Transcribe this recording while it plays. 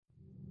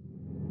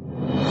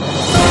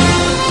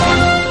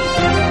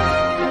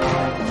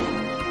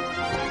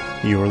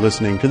You are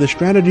listening to the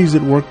Strategies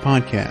at Work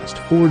podcast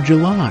for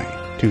July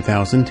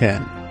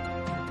 2010.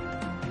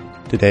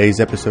 Today's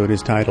episode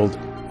is titled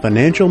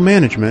Financial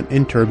Management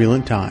in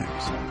Turbulent Times.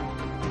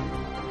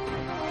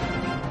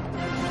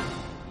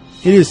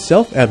 It is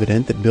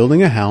self-evident that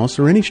building a house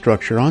or any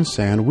structure on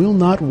sand will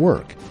not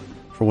work,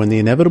 for when the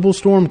inevitable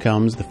storm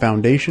comes, the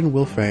foundation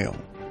will fail.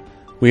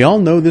 We all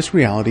know this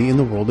reality in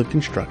the world of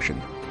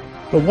construction.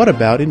 But what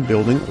about in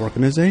building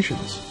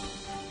organizations?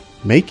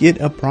 Make it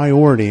a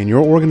priority in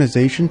your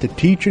organization to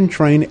teach and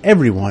train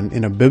everyone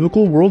in a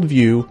biblical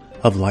worldview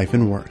of life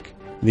and work.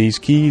 These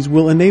keys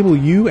will enable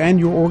you and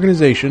your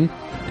organization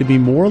to be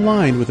more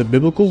aligned with a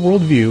biblical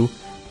worldview,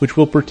 which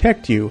will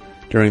protect you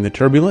during the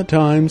turbulent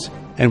times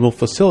and will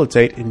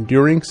facilitate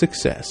enduring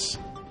success.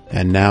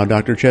 And now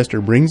Dr.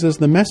 Chester brings us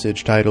the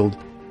message titled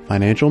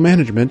Financial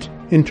Management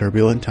in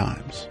Turbulent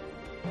Times.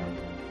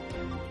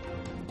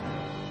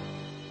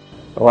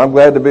 Well, I'm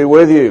glad to be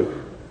with you.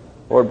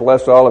 Lord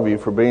bless all of you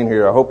for being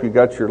here. I hope you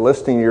got your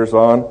listening ears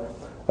on.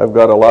 I've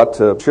got a lot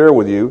to share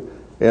with you.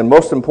 And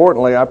most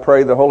importantly, I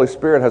pray the Holy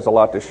Spirit has a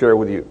lot to share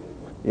with you.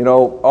 You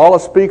know, all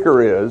a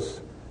speaker is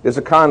a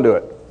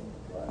conduit.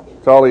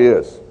 That's all he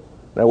is.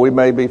 Now, we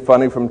may be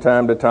funny from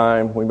time to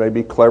time. We may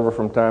be clever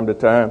from time to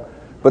time.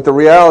 But the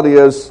reality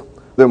is,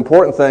 the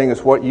important thing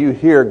is what you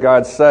hear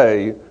God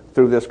say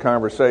through this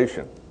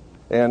conversation.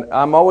 And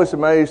I'm always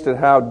amazed at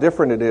how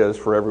different it is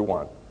for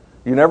everyone.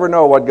 You never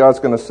know what God's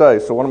going to say.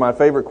 So one of my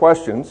favorite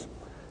questions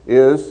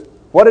is,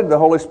 what did the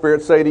Holy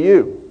Spirit say to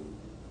you?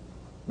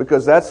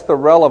 Because that's the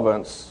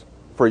relevance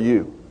for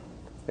you.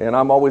 And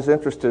I'm always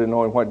interested in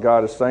knowing what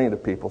God is saying to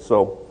people.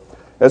 So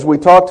as we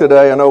talk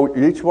today, I know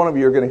each one of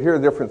you are going to hear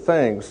different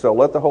things. So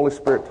let the Holy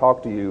Spirit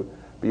talk to you.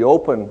 Be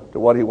open to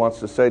what He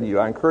wants to say to you.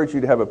 I encourage you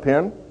to have a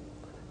pen.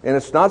 And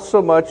it's not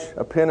so much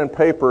a pen and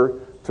paper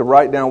to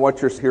write down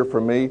what you hear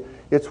from me.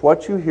 It's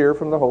what you hear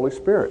from the Holy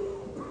Spirit.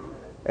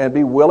 And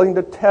be willing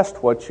to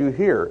test what you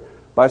hear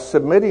by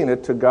submitting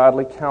it to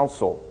godly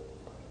counsel.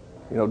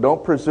 You know,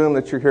 don't presume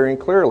that you're hearing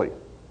clearly.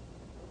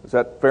 Is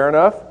that fair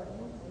enough?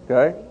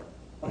 Okay.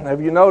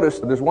 Have you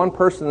noticed there's one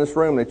person in this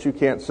room that you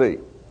can't see?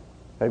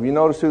 Have you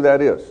noticed who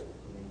that is?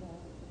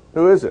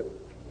 Who is it?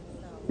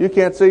 You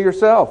can't see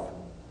yourself.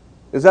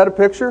 Is that a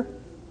picture?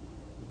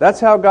 That's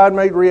how God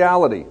made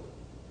reality.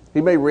 He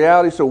made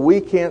reality so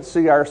we can't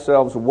see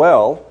ourselves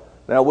well.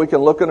 Now we can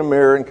look in a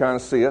mirror and kind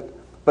of see it.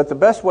 But the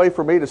best way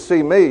for me to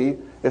see me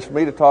is for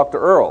me to talk to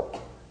Earl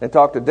and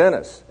talk to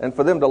Dennis and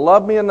for them to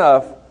love me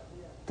enough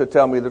to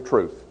tell me the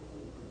truth.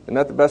 Isn't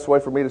that the best way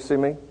for me to see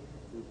me?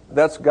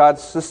 That's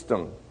God's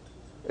system.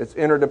 It's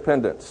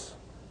interdependence.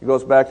 It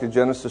goes back to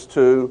Genesis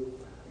 2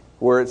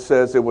 where it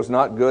says it was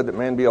not good that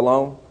man be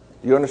alone.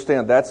 Do you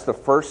understand? That's the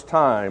first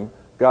time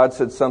God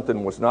said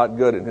something was not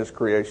good in His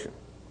creation.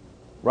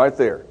 Right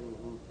there.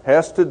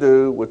 Has to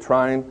do with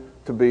trying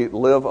to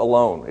live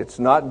alone. It's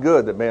not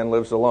good that man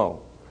lives alone.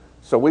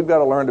 So we've got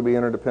to learn to be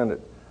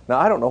interdependent. Now,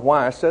 I don't know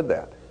why I said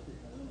that.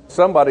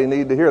 Somebody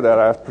needed to hear that,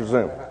 I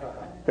presume.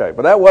 Okay,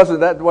 but that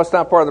was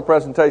not part of the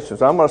presentation,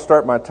 so I'm going to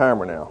start my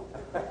timer now.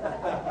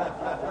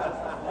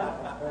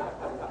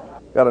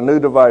 Got a new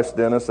device,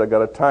 Dennis. I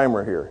got a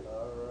timer here.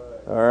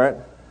 All right.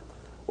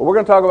 Well, we're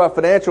going to talk about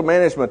financial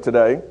management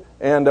today,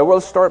 and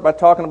we'll start by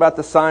talking about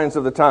the signs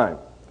of the time.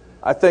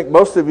 I think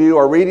most of you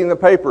are reading the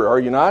paper, are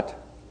you not?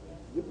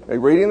 You're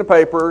reading the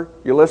paper,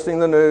 you're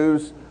listening to the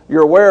news.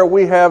 You're aware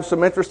we have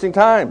some interesting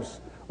times.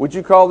 Would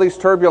you call these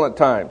turbulent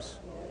times?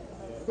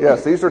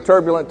 Yes, these are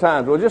turbulent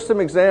times. Well, just some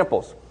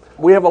examples.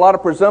 We have a lot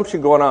of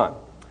presumption going on.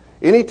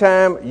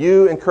 Anytime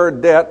you incur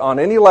debt on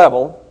any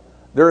level,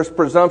 there is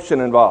presumption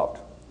involved.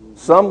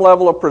 Some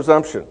level of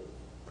presumption.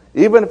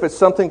 Even if it's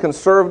something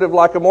conservative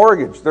like a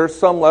mortgage, there's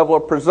some level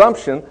of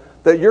presumption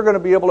that you're going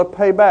to be able to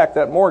pay back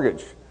that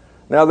mortgage.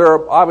 Now, there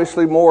are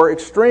obviously more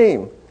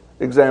extreme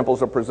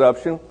examples of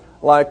presumption,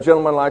 like a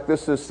gentleman like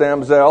this is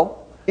Sam Zell.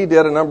 He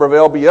did a number of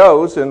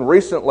LBOs, and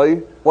recently,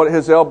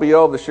 his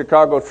LBO, the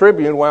Chicago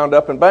Tribune, wound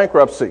up in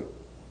bankruptcy.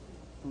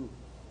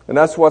 And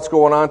that's what's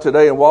going on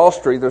today in Wall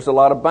Street. There's a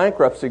lot of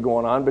bankruptcy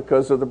going on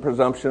because of the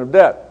presumption of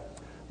debt.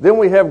 Then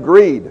we have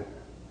greed.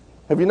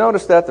 Have you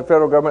noticed that the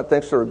federal government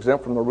thinks they're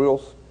exempt from the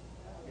rules?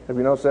 Have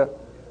you noticed that?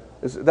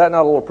 Is that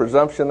not a little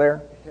presumption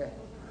there?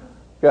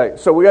 Okay,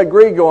 so we got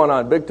greed going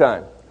on big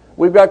time.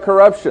 We've got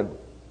corruption.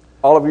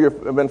 All of you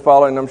have been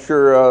following, I'm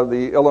sure,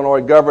 the Illinois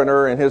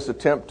governor and his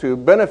attempt to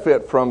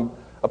benefit from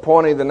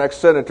appointing the next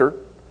senator.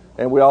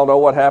 And we all know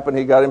what happened.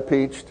 He got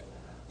impeached.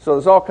 So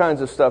there's all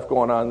kinds of stuff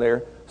going on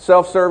there.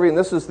 Self-serving.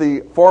 This is the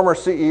former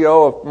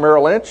CEO of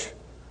Merrill Lynch.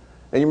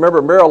 And you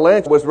remember Merrill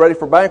Lynch was ready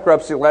for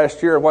bankruptcy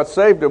last year, and what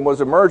saved him was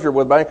a merger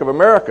with Bank of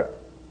America.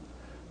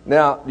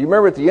 Now, you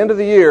remember at the end of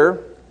the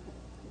year,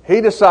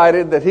 he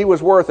decided that he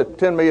was worth a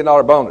 $10 million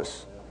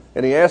bonus.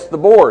 And he asked the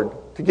board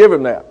to give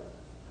him that.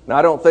 Now,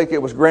 I don't think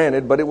it was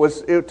granted, but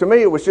to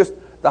me, it was just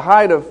the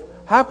height of,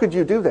 how could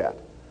you do that?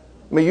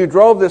 I mean, you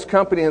drove this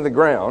company in the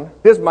ground.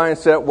 His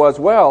mindset was,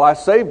 well, I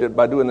saved it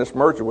by doing this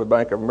merger with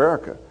Bank of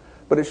America.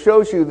 But it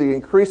shows you the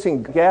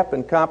increasing gap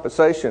in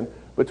compensation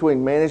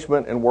between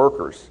management and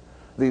workers.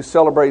 these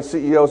celebrated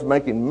CEOs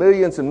making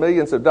millions and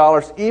millions of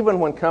dollars even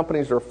when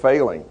companies are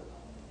failing.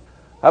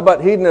 How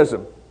about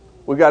hedonism?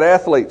 We've got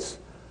athletes,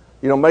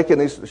 making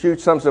these huge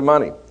sums of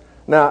money.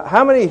 Now,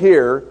 how many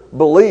here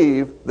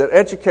believe that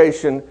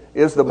education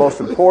is the most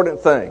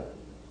important thing?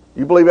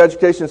 You believe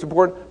education is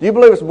important? Do you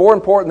believe it's more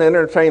important than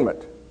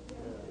entertainment?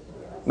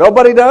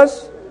 Nobody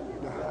does?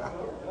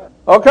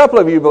 Oh, a couple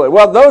of you believe.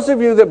 Well, those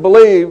of you that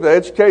believe that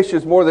education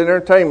is more than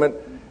entertainment,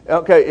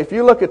 okay, if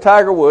you look at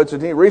Tiger Woods,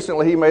 and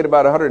recently he made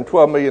about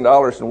 $112 million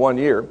in 1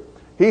 year,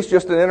 he's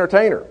just an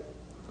entertainer.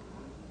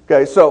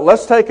 Okay, so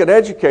let's take an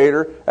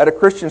educator at a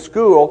Christian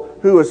school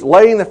who is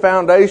laying the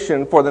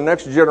foundation for the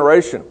next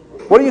generation.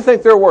 What do you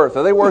think they're worth?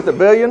 Are they worth $1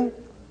 billion?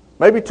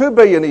 Maybe $2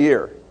 billion a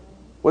year.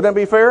 Would that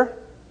be fair?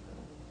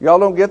 Y'all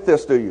don't get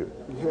this, do you?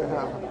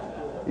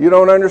 You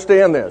don't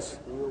understand this.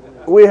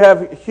 We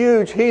have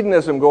huge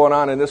hedonism going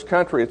on in this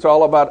country. It's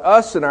all about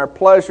us and our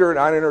pleasure and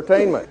our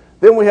entertainment.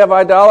 Then we have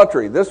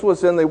idolatry. This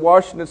was in the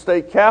Washington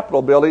State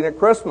Capitol building at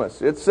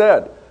Christmas. It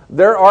said,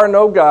 "There are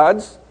no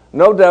gods,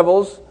 no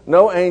devils,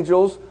 no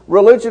angels.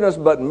 Religion is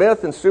but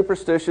myth and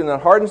superstition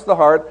that hardens the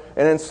heart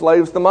and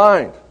enslaves the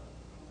mind."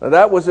 Now,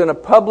 that was in a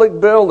public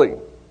building,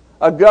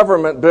 a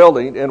government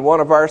building in one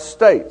of our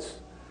states.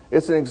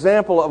 It's an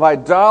example of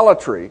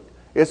idolatry.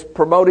 It's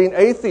promoting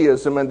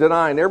atheism and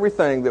denying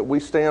everything that we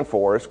stand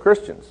for as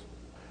Christians.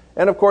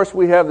 And of course,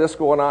 we have this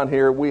going on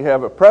here. We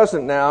have a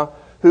president now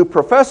who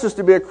professes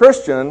to be a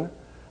Christian,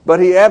 but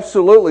he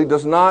absolutely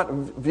does not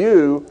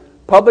view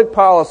public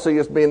policy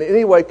as being in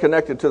any way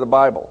connected to the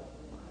Bible.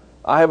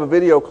 I have a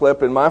video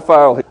clip in my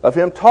file of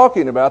him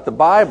talking about the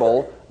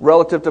Bible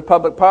relative to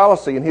public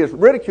policy, and he is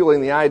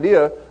ridiculing the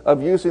idea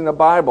of using the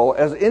Bible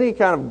as any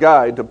kind of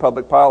guide to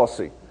public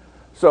policy.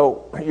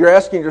 So you're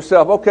asking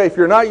yourself, okay, if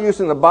you're not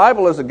using the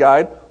Bible as a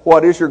guide,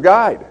 what is your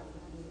guide?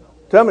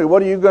 Tell me,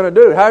 what are you going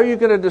to do? How are you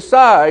going to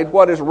decide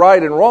what is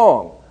right and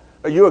wrong?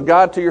 Are you a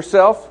God to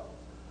yourself?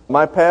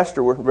 My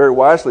pastor very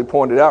wisely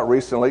pointed out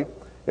recently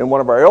in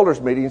one of our elders'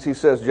 meetings, he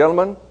says,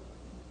 "Gentlemen,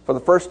 for the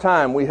first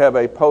time we have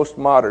a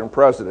postmodern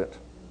president."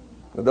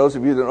 Now, those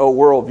of you that know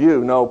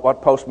worldview know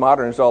what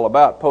postmodern is all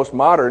about.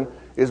 Postmodern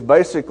is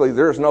basically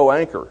there's no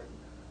anchor.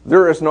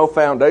 There is no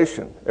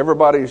foundation.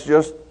 Everybody's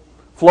just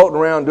floating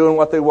around doing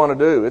what they want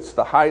to do. It's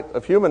the height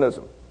of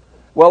humanism.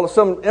 Well,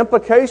 some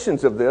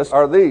implications of this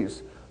are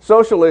these.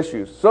 Social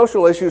issues.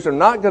 Social issues are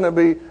not going to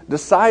be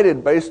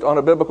decided based on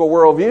a biblical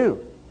worldview.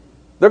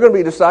 They're going to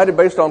be decided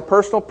based on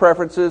personal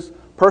preferences,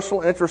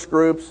 personal interest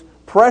groups,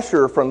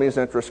 pressure from these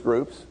interest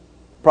groups,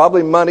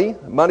 probably money.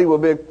 Money will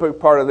be a big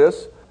part of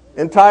this.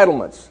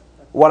 Entitlements.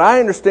 What I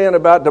understand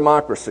about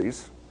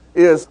democracies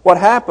is what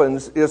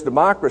happens is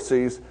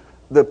democracies,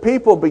 the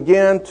people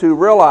begin to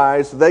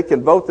realize they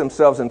can vote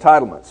themselves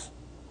entitlements.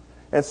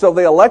 And so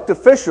they elect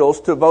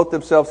officials to vote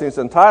themselves these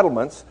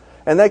entitlements,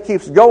 and that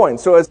keeps going.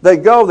 So as they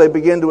go, they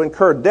begin to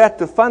incur debt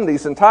to fund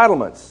these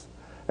entitlements.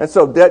 And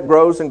so debt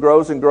grows and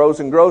grows and grows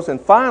and grows, and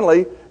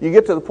finally, you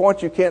get to the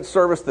point you can't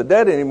service the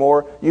debt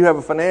anymore. You have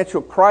a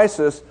financial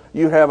crisis,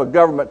 you have a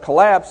government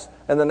collapse,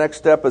 and the next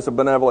step is a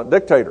benevolent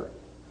dictator.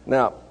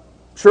 Now,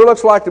 sure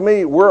looks like to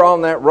me we're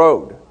on that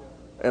road.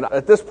 And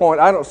at this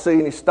point, I don't see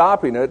any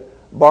stopping it,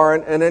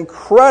 barring an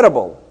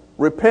incredible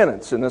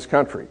repentance in this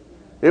country.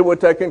 It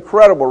would take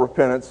incredible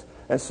repentance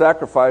and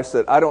sacrifice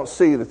that I don't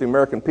see that the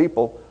American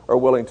people are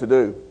willing to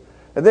do.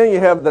 And then you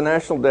have the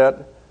national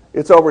debt.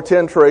 It's over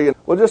 $10 trillion.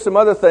 Well, just some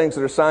other things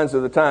that are signs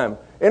of the time.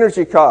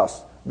 Energy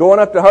costs going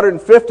up to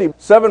 150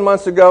 7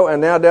 months ago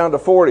and now down to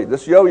 40.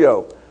 This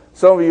yo-yo.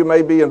 Some of you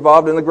may be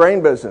involved in the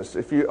grain business.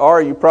 If you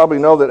are, you probably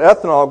know that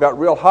ethanol got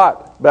real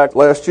hot back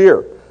last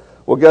year.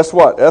 Well, guess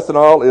what?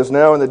 Ethanol is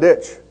now in the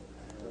ditch.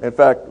 In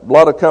fact, a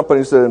lot of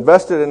companies that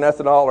invested in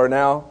ethanol are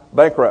now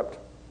bankrupt.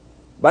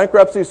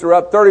 Bankruptcies are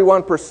up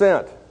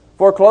 31%.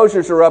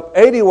 Foreclosures are up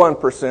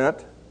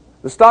 81%.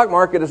 The stock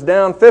market is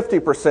down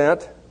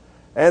 50%.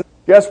 And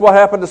guess what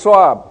happened to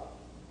Saab?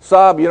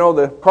 Saab,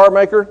 the car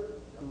maker,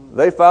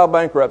 they filed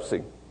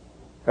bankruptcy.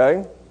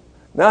 Okay?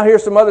 Now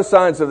here's some other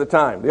signs of the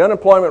time. The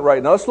unemployment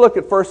rate. Now let's look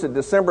at first at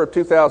December of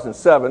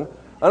 2007.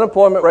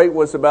 Unemployment rate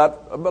was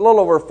about a little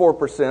over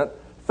 4%.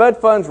 Fed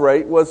funds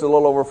rate was a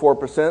little over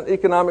 4%.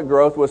 Economic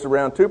growth was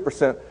around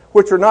 2%,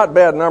 which are not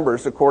bad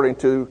numbers according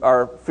to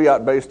our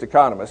fiat-based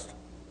economists.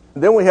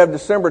 Then we have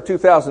December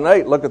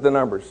 2008. Look at the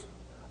numbers.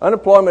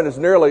 Unemployment has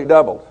nearly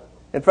doubled.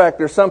 In fact,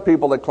 there's some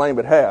people that claim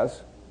it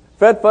has.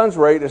 Fed funds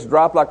rate has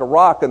dropped like a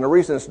rock, and the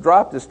reason it's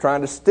dropped is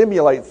trying to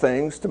stimulate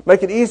things to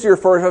make it easier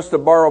for us to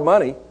borrow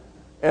money.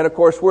 And of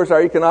course, where's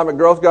our economic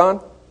growth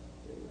gone?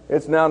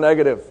 It's now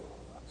negative.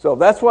 So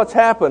that's what's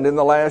happened in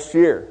the last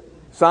year.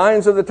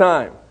 Signs of the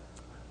time.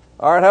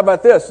 All right, how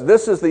about this?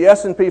 This is the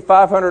S&P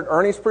 500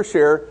 earnings per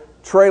share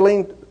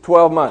trailing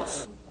 12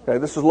 months. Okay,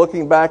 this is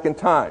looking back in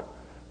time.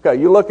 Okay,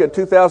 you look at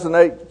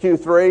 2008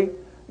 Q3,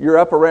 you're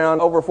up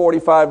around over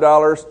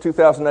 $45.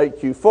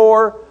 2008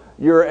 Q4,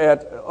 you're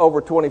at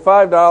over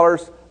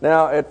 $25.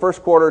 Now at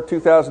first quarter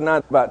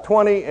 2009, about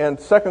 20, and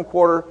second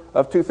quarter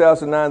of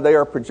 2009, they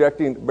are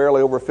projecting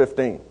barely over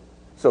 15.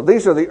 So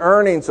these are the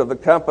earnings of the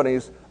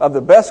companies, of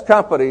the best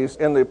companies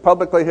in the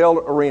publicly held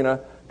arena,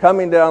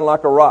 coming down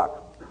like a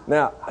rock.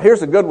 Now,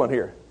 here's a good one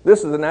here.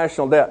 This is the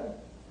national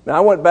debt. Now,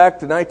 I went back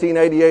to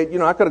 1988.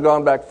 I could have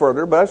gone back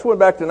further, but I just went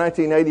back to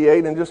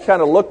 1988 and just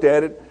kind of looked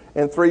at it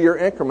in 3-year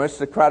increments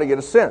to try to get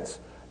a sense.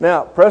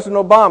 Now,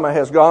 President Obama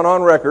has gone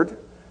on record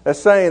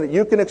as saying that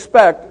you can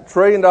expect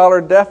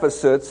trillion-dollar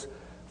deficits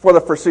for the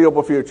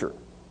foreseeable future.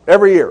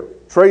 Every year,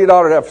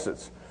 trillion-dollar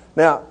deficits.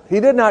 Now, he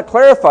did not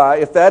clarify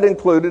if that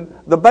included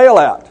the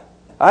bailout.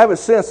 I have a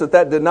sense that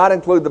that did not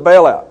include the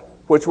bailout,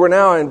 which we're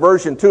now in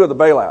version 2 of the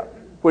bailout,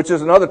 which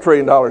is another $1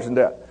 trillion in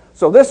debt.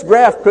 So this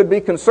graph could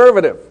be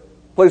conservative.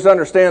 Please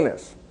understand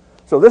this.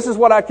 So this is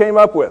what I came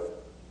up with.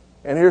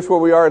 And here's where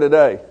we are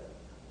today.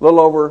 A little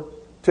over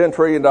 $10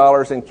 trillion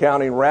and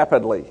counting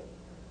rapidly.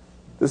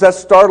 Does that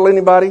startle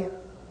anybody?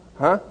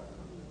 Huh?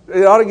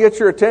 It ought to get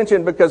your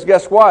attention because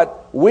guess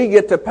what? We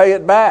get to pay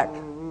it back.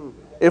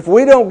 If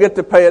we don't get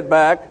to pay it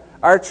back,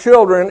 our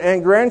children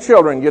and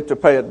grandchildren get to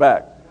pay it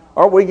back.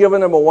 Aren't we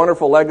giving them a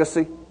wonderful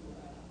legacy?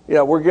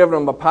 Yeah, we're giving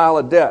them a pile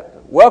of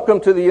debt.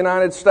 Welcome to the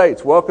United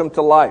States. Welcome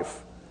to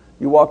life.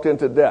 You walked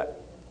into debt.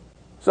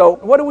 So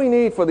what do we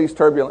need for these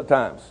turbulent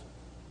times?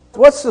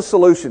 What's the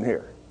solution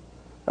here?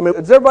 I mean,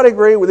 does everybody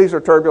agree with these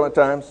are turbulent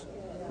times?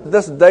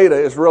 This data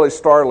is really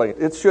startling.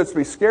 It should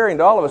be scaring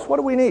to all of us. What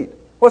do we need?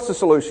 What's the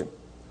solution?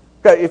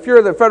 Okay, if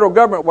you're the federal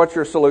government, what's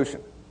your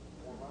solution?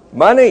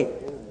 Money.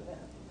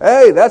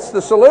 Hey, that's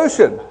the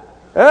solution.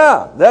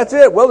 Yeah, that's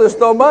it. We'll just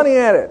throw money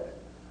at it.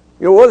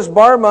 We'll just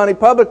borrow money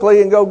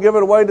publicly and go give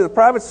it away to the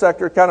private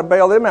sector, kind of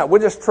bail them out.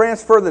 We'll just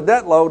transfer the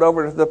debt load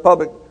over to the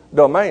public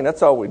domain.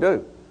 That's all we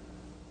do.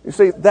 You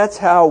see, that's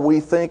how we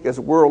think as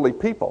worldly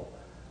people.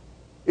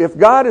 If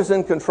God is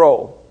in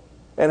control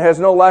and has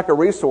no lack of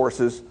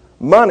resources,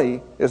 money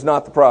is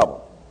not the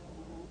problem.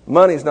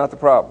 Money is not the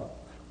problem.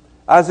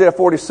 Isaiah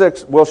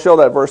 46, we'll show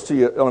that verse to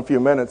you in a few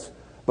minutes,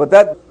 but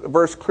that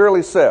verse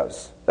clearly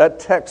says,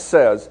 that text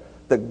says,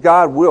 that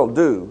God will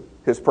do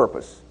His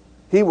purpose.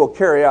 He will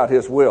carry out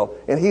His will.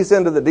 And He's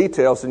into the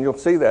details, and you'll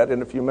see that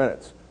in a few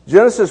minutes.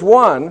 Genesis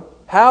 1,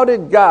 how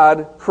did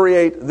God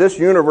create this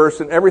universe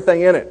and everything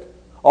in it?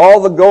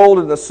 All the gold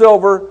and the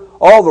silver,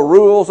 all the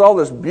rules, all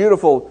this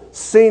beautiful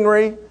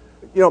scenery,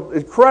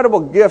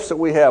 incredible gifts that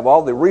we have,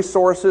 all the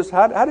resources.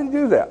 How did He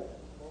do that?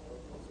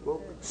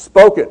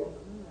 Spoke it.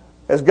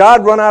 Has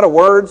God run out of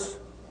words?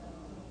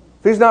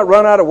 If He's not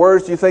run out of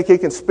words, do you think He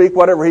can speak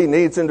whatever He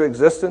needs into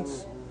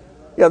existence?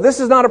 Yeah, this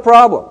is not a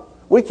problem.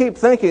 We keep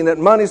thinking that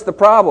money's the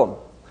problem,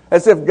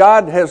 as if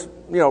God has,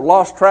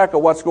 lost track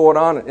of what's going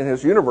on in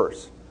His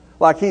universe,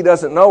 like He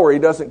doesn't know or He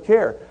doesn't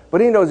care.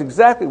 But He knows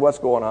exactly what's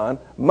going on.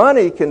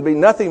 Money can be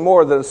nothing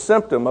more than a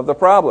symptom of the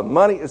problem.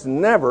 Money is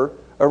never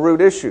a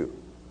root issue.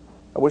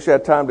 I wish I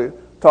had time to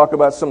talk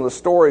about some of the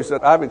stories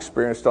that I've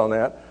experienced on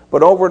that.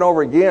 But over and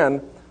over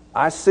again,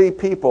 I see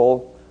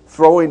people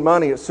throwing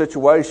money at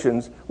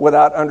situations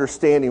without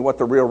understanding what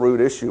the real root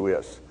issue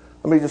is.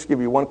 Let me just give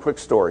you one quick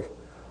story.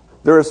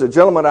 There is a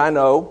gentleman I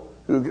know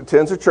who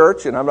attends a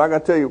church, and I'm not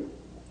going to tell you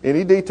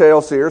any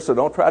details here, so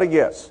don't try to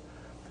guess.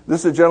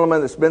 This is a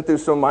gentleman that's been through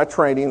some of my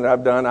training that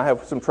I've done. I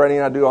have some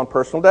training I do on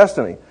personal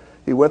destiny.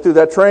 He went through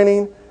that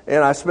training,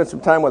 and I spent some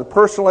time with him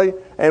personally,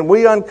 and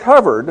we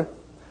uncovered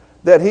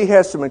that he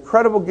has some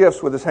incredible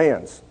gifts with his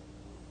hands.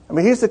 I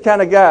mean, he's the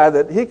kind of guy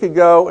that he could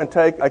go and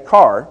take a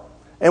car,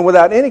 and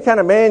without any kind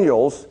of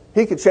manuals,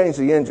 he could change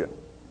the engine.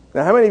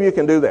 Now, how many of you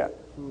can do that?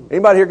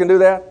 Anybody here can do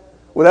that?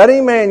 Without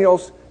any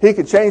manuals, he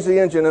could change the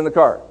engine in the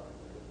car.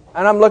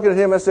 And I'm looking at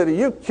him and I said, are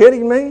you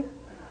kidding me?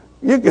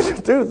 You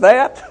could do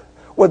that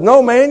with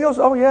no manuals?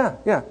 Oh,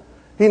 yeah.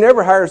 He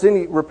never hires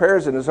any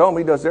repairs in his home.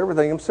 He does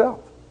everything himself.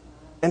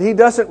 And he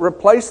doesn't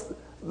replace,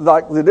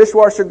 like the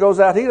dishwasher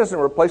goes out, he doesn't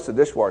replace the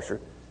dishwasher.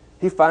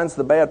 He finds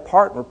the bad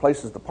part and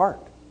replaces the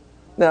part.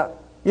 Now,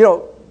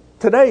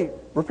 today,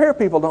 repair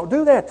people don't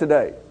do that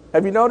today.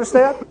 Have you noticed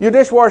that? Your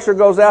dishwasher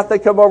goes out, they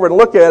come over and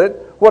look at it.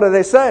 What do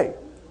they say?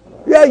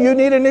 Yeah, you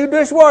need a new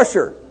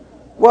dishwasher.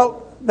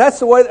 Well, that's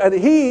the way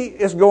he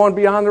is going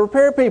beyond the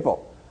repair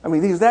people. I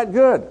mean, he's that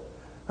good.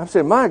 I'm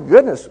saying, my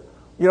goodness,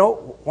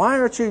 why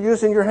aren't you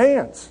using your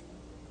hands?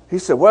 He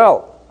said,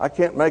 well, I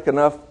can't make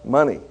enough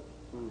money.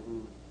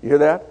 You hear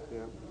that? Yeah.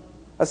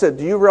 I said,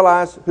 do you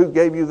realize who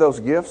gave you those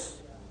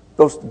gifts?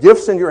 Those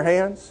gifts in your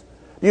hands?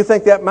 Do you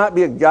think that might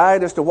be a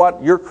guide as to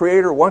what your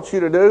Creator wants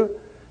you to do?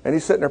 And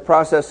he's sitting there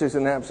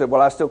processing that and said,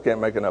 well, I still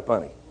can't make enough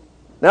money.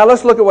 Now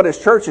let's look at what his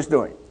church is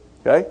doing.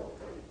 Okay?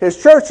 His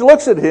church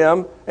looks at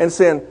him and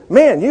saying,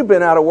 man, you've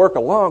been out of work a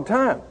long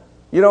time.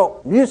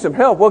 You need some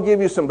help. We'll give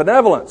you some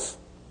benevolence.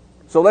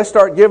 So they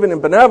start giving him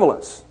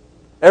benevolence.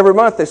 Every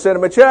month they send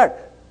him a check.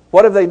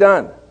 What have they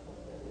done?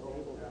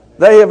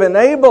 They have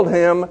enabled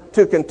him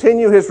to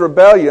continue his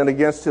rebellion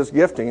against his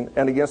gifting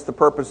and against the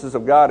purposes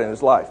of God in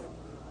his life.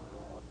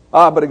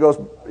 But it goes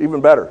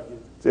even better.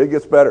 See, it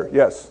gets better.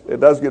 Yes, it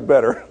does get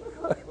better.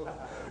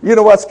 You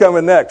know what's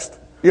coming next.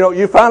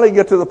 You finally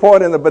get to the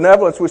point in the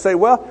benevolence, we say,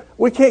 well,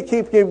 we can't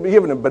keep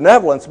giving him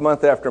benevolence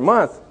month after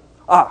month.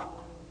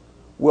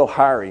 We'll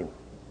hire him.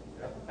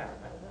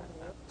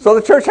 So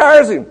the church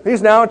hires him.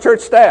 He's now on church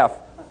staff.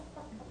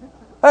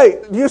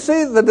 Hey, do you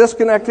see the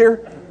disconnect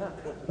here?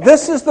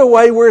 This is the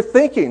way we're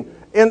thinking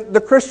in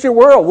the Christian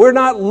world. We're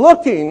not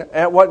looking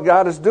at what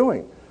God is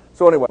doing.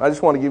 So anyway, I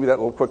just want to give you that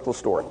quick little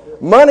story.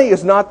 Money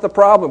is not the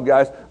problem,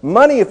 guys.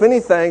 Money, if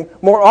anything,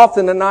 more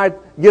often than not,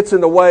 gets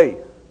in the way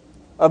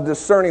of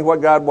discerning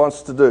what God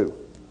wants to do.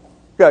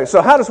 Okay,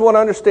 so how does one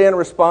understand and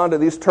respond to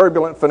these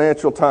turbulent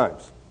financial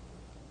times?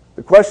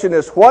 The question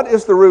is, what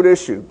is the root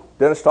issue?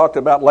 Dennis talked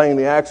about laying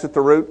the axe at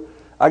the root.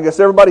 I guess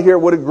everybody here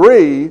would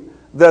agree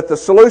that the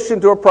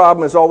solution to a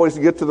problem is always to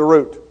get to the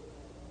root.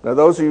 Now,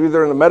 those of you that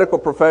are in the medical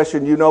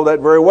profession, you know that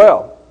very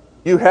well.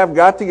 You have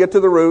got to get to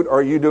the root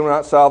or you do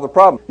not solve the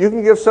problem. You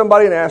can give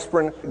somebody an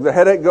aspirin, the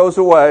headache goes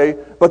away,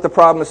 but the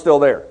problem is still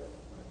there.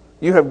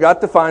 You have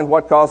got to find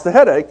what caused the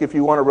headache if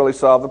you want to really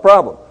solve the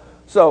problem.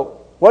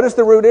 So, what is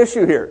the root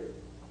issue here?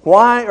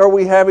 Why are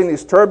we having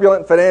these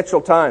turbulent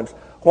financial times?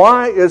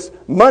 Why is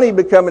money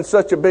becoming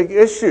such a big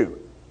issue?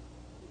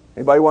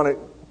 Anybody want to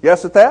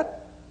guess at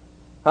that?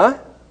 Huh?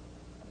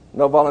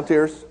 No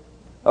volunteers?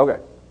 Okay.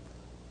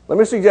 Let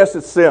me suggest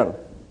it's sin.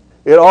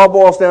 It all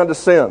boils down to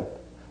sin.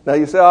 Now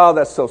you say, oh,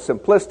 that's so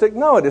simplistic.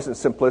 No, it isn't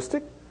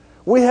simplistic.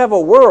 We have a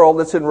world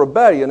that's in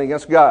rebellion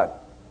against God.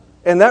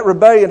 And that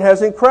rebellion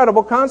has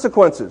incredible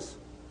consequences.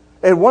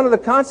 And one of the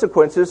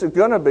consequences is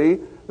going to be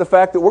the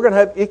fact that we're going to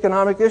have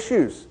economic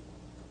issues.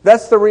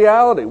 That's the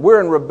reality.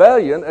 We're in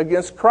rebellion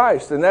against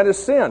Christ, and that is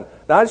sin.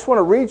 Now I just want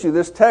to read you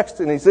this text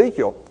in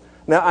Ezekiel.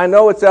 Now I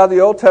know it's out of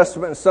the Old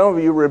Testament, and some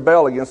of you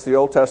rebel against the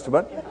Old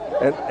Testament,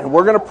 and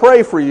we're going to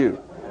pray for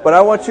you. But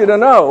I want you to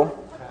know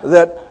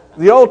that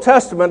the Old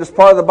Testament is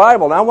part of the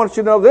Bible. And I want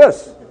you to know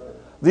this.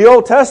 The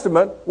Old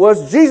Testament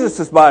was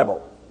Jesus'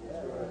 Bible.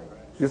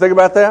 Do you think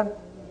about that?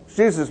 It's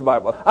Jesus'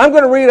 Bible. I'm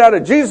going to read out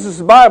of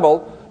Jesus'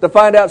 Bible to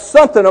find out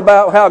something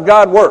about how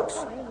God works.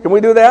 Can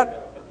we do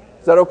that?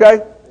 Is that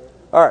okay?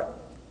 All right.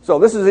 So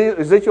this is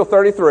Ezekiel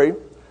 33.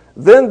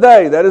 Then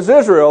they, that is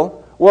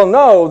Israel, will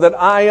know that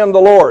I am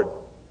the Lord.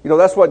 You know,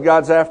 that's what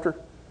God's after.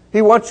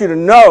 He wants you to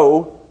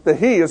know that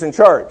He is in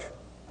charge.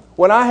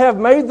 When I have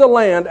made the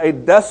land a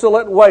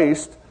desolate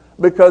waste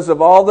because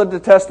of all the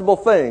detestable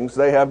things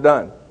they have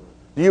done.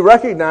 Do you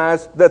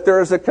recognize that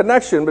there is a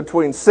connection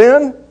between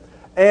sin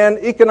and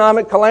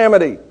economic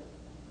calamity?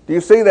 Do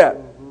you see that?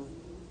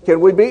 Can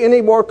we be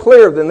any more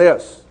clear than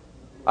this?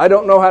 I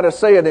don't know how to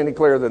say it any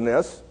clearer than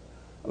this.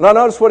 Now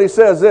notice what he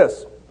says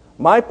this.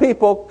 My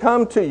people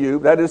come to you,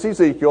 that is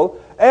Ezekiel,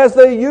 as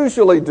they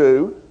usually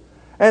do,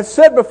 and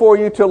sit before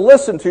you to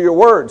listen to your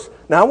words.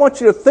 Now I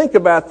want you to think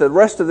about the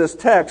rest of this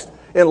text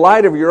in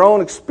light of your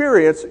own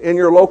experience in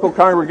your local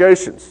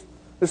congregations.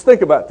 Just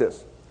think about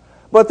this.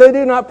 But they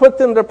do not put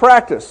them to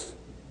practice.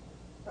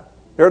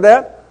 Hear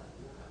that?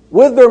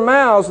 With their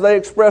mouths they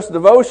express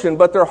devotion,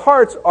 but their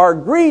hearts are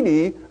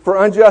greedy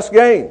for unjust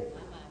gain.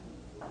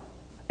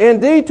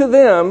 Indeed to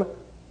them,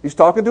 he's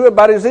talking to it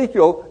about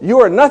Ezekiel, you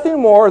are nothing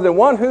more than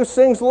one who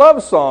sings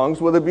love songs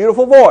with a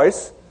beautiful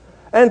voice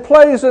and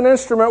plays an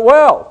instrument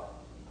well.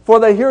 For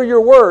they hear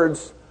your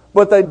words,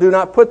 but they do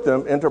not put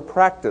them into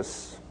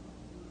practice.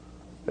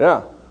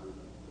 Yeah.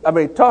 I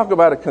mean, talk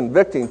about a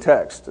convicting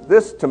text.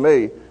 This, to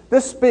me,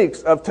 this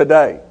speaks of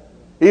today.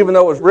 Even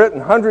though it was written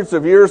hundreds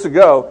of years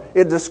ago,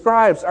 it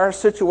describes our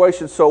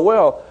situation so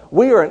well.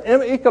 We are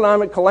in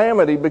economic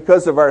calamity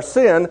because of our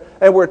sin,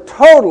 and we're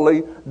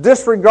totally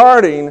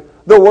disregarding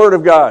the Word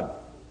of God.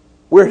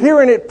 We're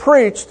hearing it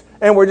preached,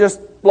 and we're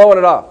just blowing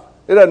it off.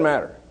 It doesn't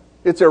matter.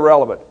 It's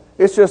irrelevant.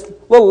 It's just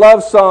little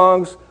love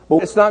songs,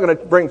 but it's not going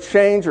to bring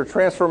change or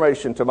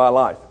transformation to my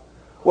life.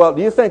 Well,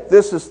 do you think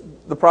this is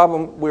the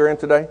problem we're in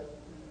today?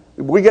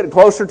 We get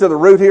closer to the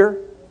root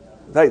here?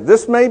 Hey,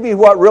 this may be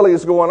what really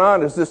is going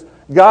on, is this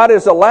God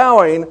is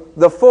allowing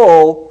the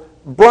full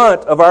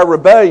brunt of our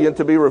rebellion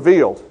to be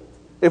revealed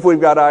if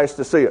we've got eyes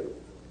to see it.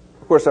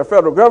 Of course, our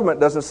federal government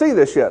doesn't see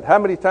this yet. How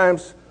many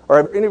times, or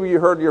have any of you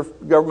heard your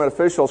government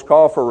officials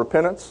call for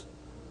repentance?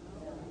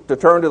 To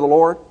turn to the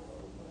Lord?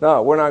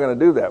 No, we're not going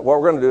to do that. What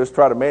we're going to do is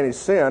try to manage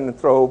sin and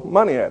throw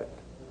money at it.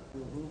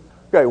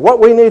 Okay, what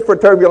we need for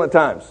turbulent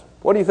times.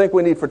 What do you think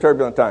we need for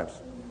turbulent times?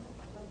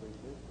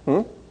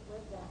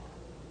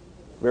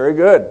 Very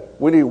good.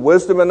 We need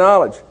wisdom and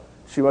knowledge.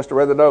 She must have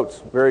read the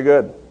notes. Very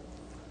good.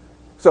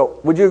 So,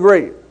 would you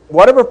agree?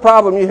 Whatever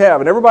problem you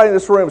have, and everybody in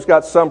this room has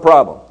got some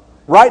problem,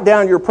 write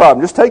down your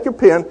problem. Just take your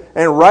pen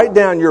and write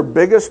down your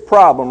biggest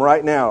problem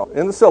right now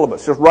in the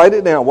syllabus. Just write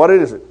it down. What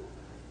is it?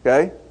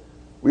 Okay?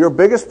 Your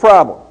biggest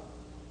problem.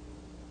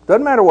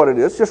 Doesn't matter what it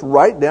is. Just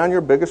write down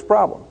your biggest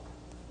problem.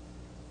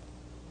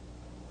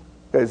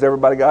 Okay, has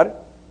everybody got it?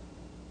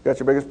 Got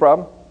your biggest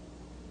problem?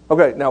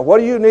 Okay, now what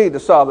do you need to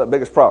solve that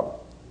biggest problem?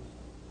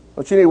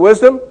 Don't you need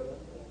wisdom?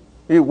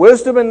 You need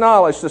wisdom and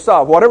knowledge to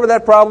solve whatever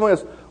that problem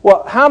is.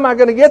 Well, how am I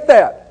going to get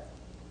that?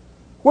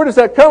 Where does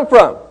that come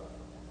from?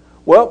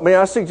 Well, may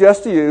I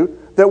suggest to you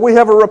that we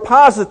have a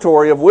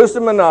repository of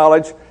wisdom and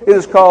knowledge. It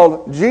is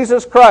called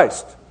Jesus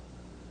Christ.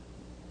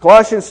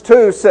 Colossians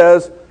 2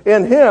 says,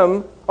 in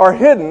Him are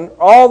hidden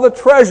all the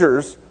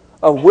treasures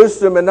of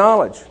wisdom and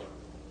knowledge.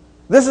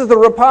 This is the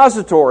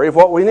repository of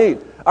what we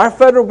need. Our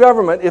federal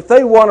government, if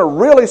they want to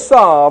really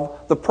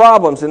solve the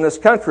problems in this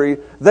country,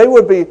 they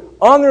would be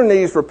on their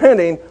knees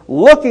repenting,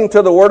 looking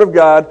to the Word of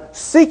God,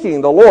 seeking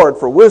the Lord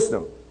for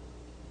wisdom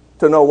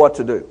to know what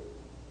to do.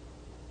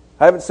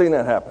 I haven't seen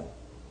that happen.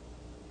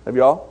 Have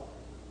y'all?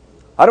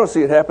 I don't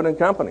see it happen in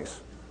companies.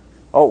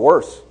 Oh,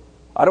 worse.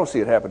 I don't see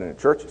it happening in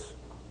churches.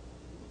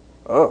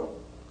 Oh,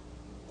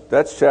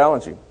 that's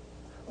challenging.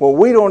 Well,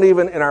 we don't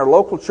even, in our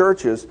local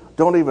churches,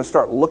 don't even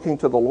start looking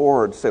to the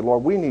Lord, say,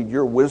 Lord, we need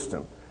your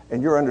wisdom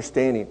and your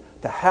understanding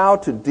to how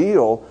to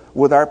deal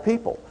with our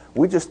people.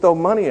 We just throw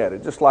money at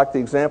it, just like the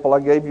example I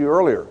gave you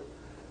earlier.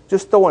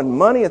 Just throwing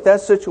money at that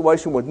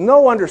situation with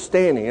no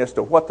understanding as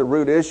to what the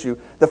root issue,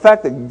 the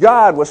fact that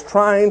God was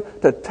trying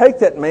to take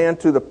that man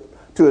to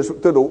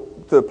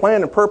the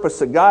plan and purpose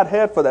that God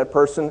had for that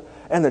person,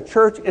 and the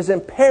church is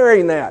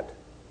impairing that.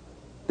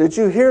 Did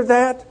you hear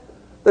that?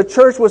 The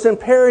church was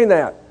impairing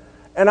that.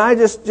 And I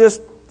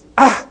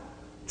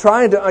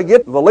trying to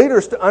get the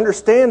leaders to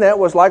understand that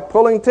was like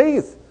pulling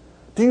teeth.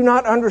 Do you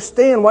not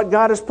understand what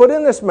God has put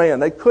in this man?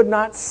 They could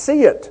not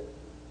see it.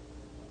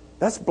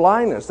 That's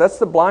blindness. That's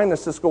the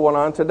blindness that's going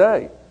on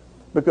today.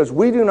 Because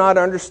we do not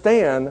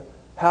understand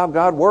how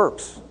God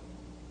works.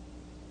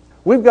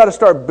 We've got to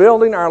start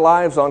building our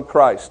lives on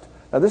Christ.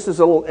 Now this is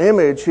a little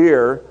image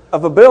here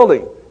of a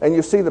building. And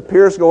you see the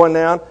piers going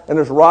down and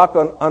there's rock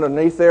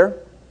underneath there.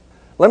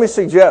 Let me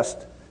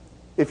suggest,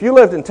 if you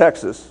lived in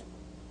Texas,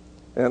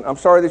 and I'm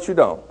sorry that you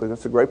don't, because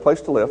it's a great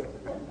place to live.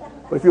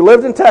 But if you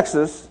lived in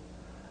Texas,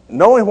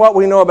 knowing what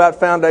we know about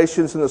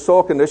foundations and the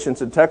soil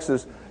conditions in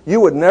Texas, you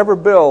would never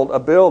build a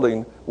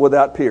building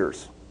without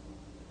piers.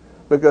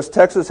 Because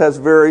Texas has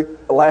very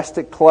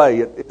elastic clay.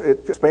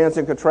 It expands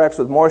and contracts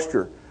with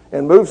moisture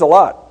and moves a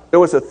lot.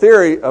 There was a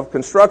theory of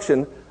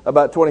construction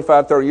about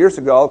 25, 30 years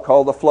ago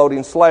called the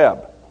floating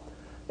slab.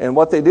 And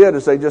what they did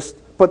is they just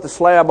put the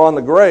slab on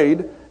the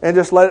grade and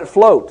just let it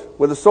float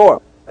with the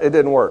soil. It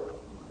didn't work.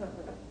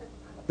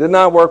 Did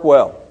not work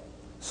well.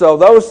 So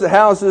those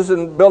houses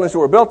and buildings that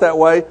were built that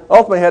way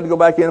ultimately had to go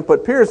back in and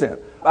put piers in.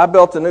 I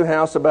built a new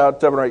house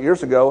about 7 or 8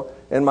 years ago,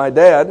 and my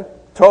dad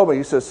told me,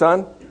 he said,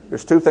 son,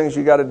 there's 2 things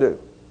you got to do.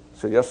 I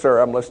said, yes, sir,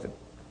 I'm listening.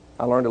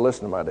 I learned to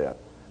listen to my dad.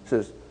 He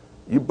says,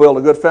 you build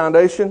a good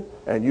foundation,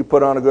 and you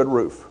put on a good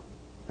roof.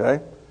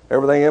 Okay?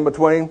 Everything in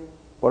between,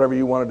 whatever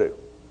you want to do.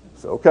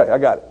 So, okay, I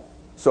got it.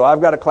 So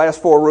I've got a Class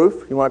 4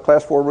 roof. You know what a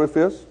Class 4 roof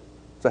is?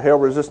 It's a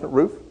hail-resistant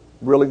roof,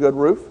 really good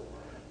roof.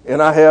 And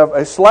I have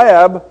a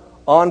slab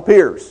on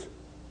piers.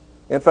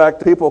 In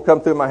fact, people come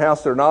through my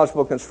house that are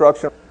knowledgeable in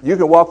construction. You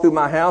can walk through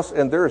my house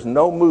and there is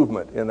no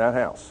movement in that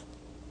house.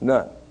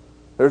 None.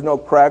 There's no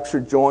cracks or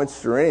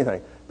joints or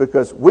anything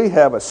because we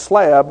have a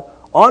slab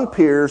on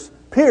piers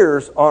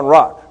on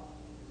rock.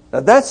 Now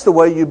that's the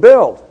way you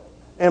build.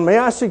 And may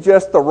I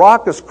suggest the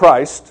rock is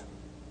Christ.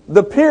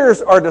 The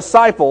piers are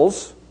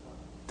disciples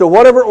to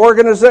whatever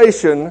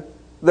organization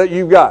that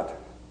you've got.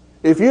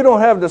 If you don't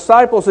have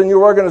disciples in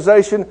your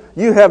organization,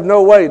 you have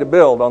no way to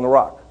build on the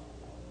rock.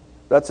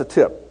 That's a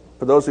tip.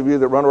 For those of you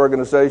that run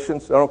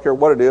organizations, I don't care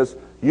what it is,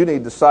 you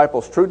need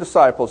disciples, true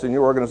disciples in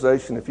your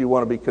organization if you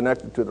want to be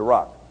connected to the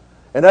rock.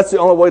 And that's the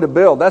only way to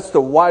build. That's the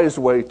wise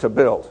way to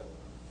build.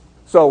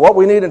 So what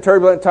we need in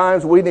turbulent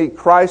times, we need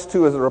Christ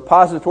who is the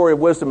repository of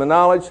wisdom and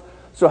knowledge.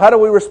 So how do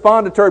we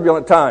respond to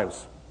turbulent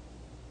times?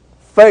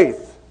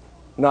 Faith,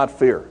 not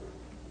fear.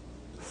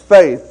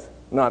 Faith,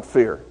 not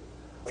fear.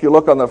 If you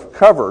look on the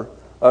cover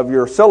of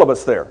your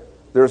syllabus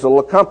there's a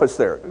little compass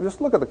there.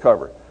 Just look at the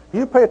cover.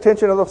 You pay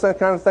attention to those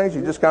kind of things,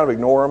 you just kind of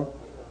ignore them.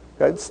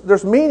 Okay?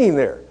 There's meaning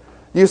there.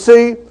 You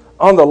see,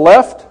 on the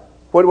left,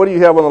 what do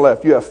you have on the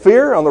left? You have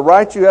fear. On the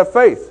right, you have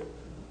faith.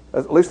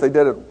 At least they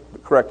did it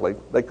correctly.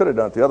 They could have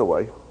done it the other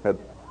way. Had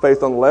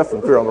faith on the left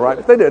and fear on the right.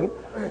 But they didn't.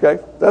 Okay,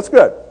 that's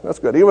good. That's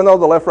good. Even though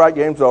the left-right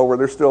game's over,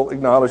 they're still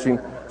acknowledging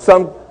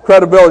some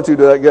credibility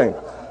to that game.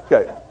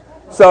 Okay,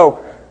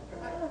 so,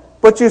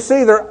 but you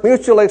see, they're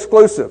mutually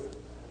exclusive.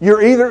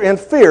 You're either in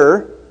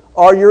fear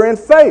or you're in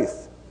faith.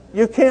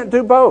 You can't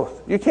do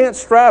both. You can't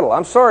straddle.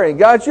 I'm sorry. In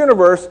God's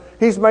universe,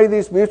 He's made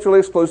these mutually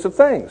exclusive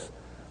things.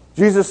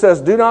 Jesus says,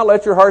 do not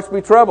let your hearts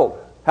be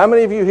troubled. How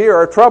many of you here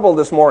are troubled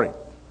this morning?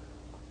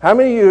 How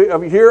many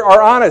of you here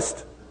are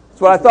honest?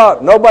 That's what I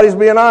thought. Nobody's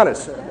being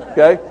honest.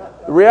 Okay?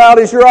 The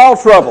reality is you're all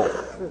troubled.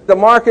 The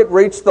market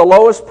reached the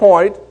lowest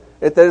point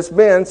that it's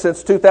been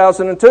since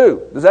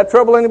 2002. Does that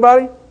trouble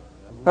anybody?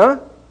 Huh?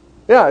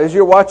 Yeah, as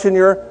you're watching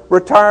your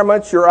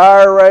retirements, your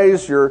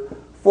IRAs, your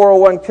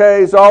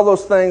 401ks, all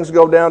those things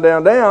go down,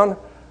 down, down.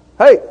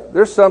 Hey,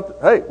 there's something.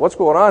 Hey, what's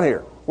going on here?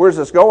 Where's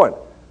this going?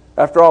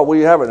 After all,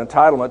 we have an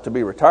entitlement to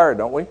be retired,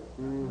 don't we?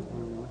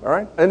 Mm-hmm. All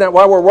right? Isn't that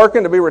why we're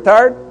working, to be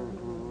retired?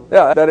 Mm-hmm.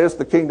 Yeah, that is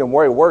the kingdom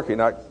way of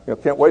working. I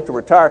can't wait to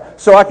retire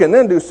so I can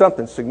then do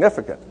something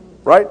significant.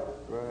 Right?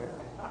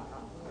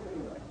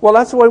 Well,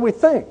 that's the way we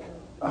think.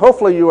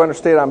 Hopefully you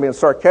understand I'm being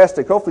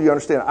sarcastic. Hopefully you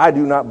understand I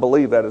do not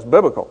believe that is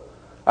biblical.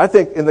 I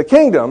think in the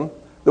kingdom,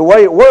 the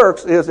way it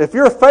works is if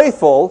you're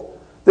faithful,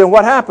 then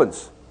what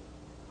happens?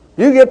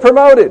 You get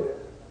promoted.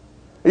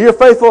 If you're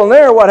faithful in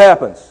there, what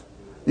happens?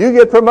 You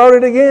get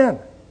promoted again.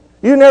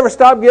 You never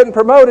stop getting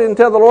promoted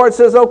until the Lord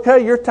says,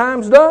 okay, your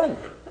time's done.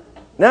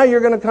 Now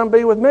you're going to come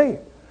be with me.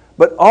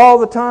 But all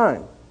the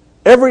time,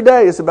 every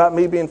day is about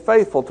me being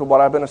faithful to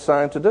what I've been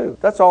assigned to do.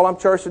 That's all I'm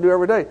charged to do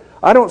every day.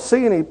 I don't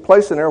see any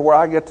place in there where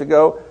I get to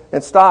go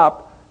and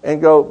stop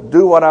and go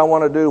do what I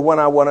want to do, when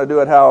I want to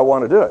do it, how I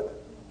want to do it.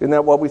 Isn't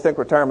that what we think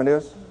retirement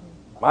is?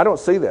 I don't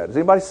see that. Does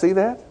anybody see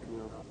that?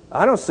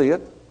 I don't see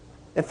it.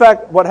 In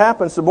fact, what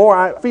happens, the more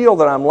I feel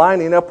that I'm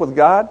lining up with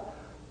God,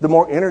 the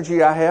more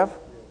energy I have,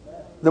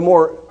 the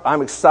more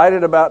I'm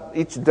excited about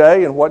each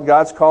day and what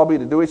God's called me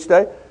to do each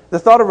day. The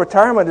thought of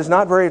retirement is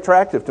not very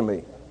attractive to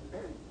me.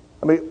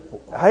 I mean,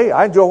 hey,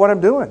 I enjoy what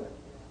I'm doing.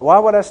 Why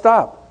would I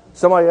stop?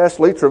 Somebody asked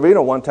Lee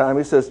Trevino one time,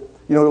 he says,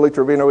 you know who Lee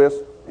Trevino is?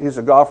 He's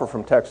a golfer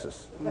from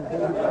Texas.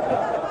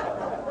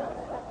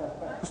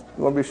 Just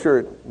want to be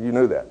sure you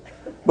knew that.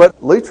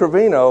 But Lee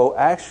Trevino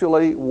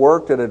actually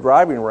worked at a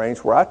driving range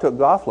where I took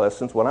golf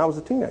lessons when I was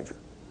a teenager.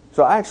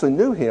 So I actually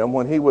knew him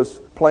when he was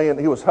playing,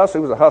 he was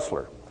a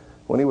hustler,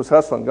 when he was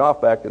hustling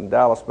golf back in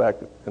Dallas back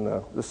in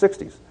the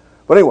 60s.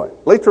 But anyway,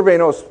 Lee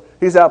Trevino,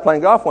 he's out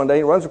playing golf one day,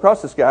 he runs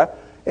across this guy,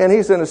 and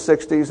he's in his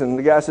 60s, and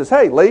the guy says,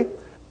 hey, Lee,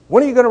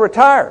 when are you going to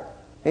retire?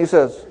 And he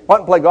says, what,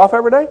 and play golf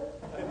every day?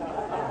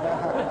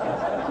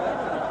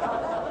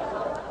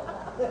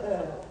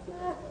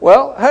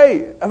 Well,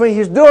 hey, I mean,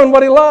 he's doing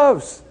what he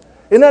loves.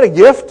 Isn't that a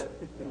gift?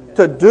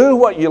 To do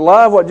what you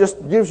love, what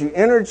just gives you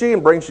energy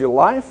and brings you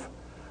life?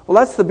 Well,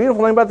 that's the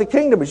beautiful thing about the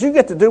kingdom, is you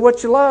get to do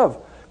what you love.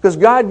 Because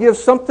God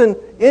gives something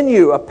in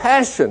you, a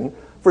passion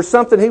for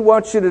something He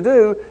wants you to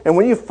do. And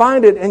when you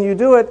find it and you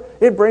do it,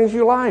 it brings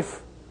you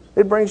life.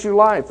 It brings you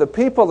life. The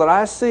people that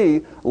I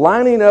see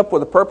lining up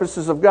with the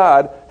purposes of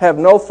God have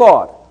no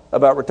thought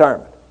about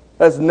retirement.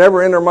 That's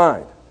never in their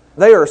mind.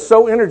 They are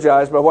so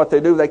energized by what they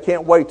do, they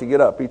can't wait to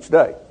get up each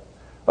day.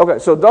 Okay,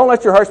 so don't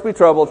let your hearts be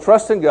troubled.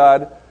 Trust in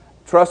God.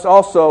 Trust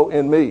also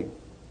in me.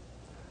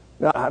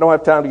 Now, I don't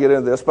have time to get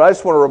into this, but I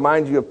just want to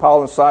remind you of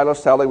Paul and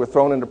Silas, how they were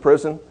thrown into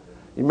prison.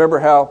 You remember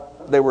how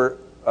they were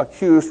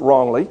accused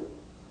wrongly.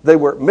 They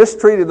were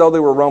mistreated, though they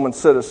were Roman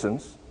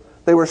citizens.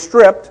 They were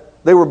stripped.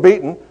 They were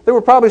beaten. They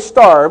were probably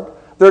starved.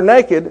 They're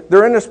naked.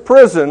 They're in this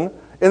prison.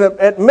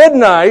 At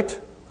midnight,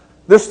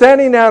 they're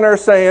standing down there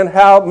saying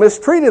how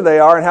mistreated they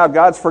are and how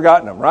God's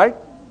forgotten them, right?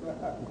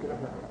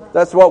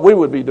 That's what we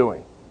would be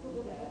doing.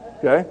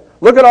 Okay?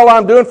 Look at all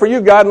I'm doing for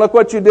you, God, and look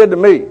what you did to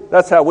me.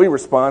 That's how we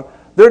respond.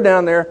 They're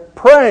down there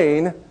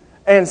praying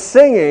and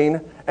singing,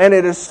 and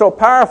it is so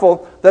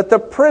powerful that the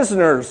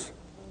prisoners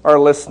are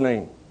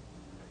listening.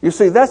 You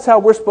see, that's how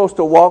we're supposed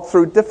to walk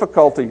through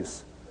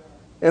difficulties.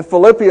 In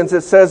Philippians,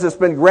 it says it's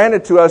been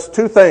granted to us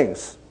two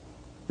things.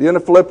 The end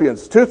of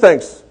Philippians, two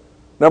things.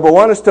 Number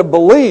one is to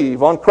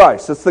believe on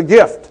Christ. It's the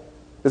gift.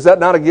 Is that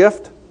not a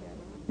gift?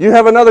 You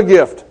have another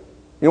gift.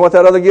 You know what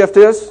that other gift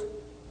is?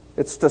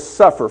 It's to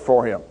suffer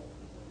for Him.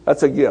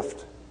 That's a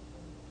gift.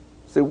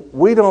 See,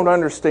 we don't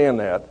understand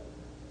that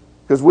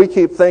because we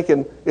keep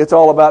thinking it's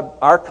all about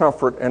our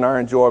comfort and our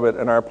enjoyment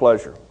and our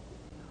pleasure.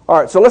 All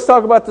right, so let's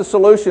talk about the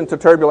solution to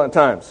turbulent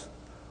times.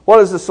 What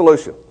is the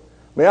solution?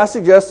 May I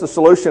suggest the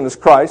solution is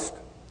Christ?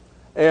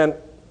 And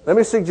let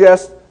me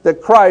suggest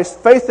that Christ,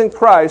 faith in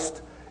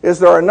Christ, is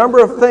there are a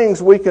number of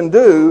things we can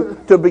do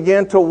to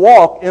begin to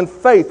walk in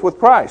faith with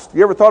Christ.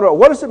 You ever thought about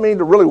what does it mean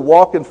to really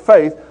walk in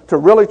faith, to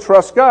really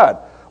trust God?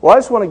 Well, I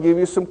just want to give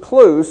you some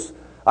clues.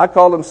 I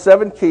call them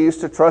 7 keys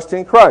to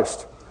trusting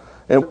Christ.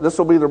 And this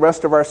will be the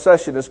rest of our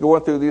session, is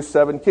going through these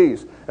 7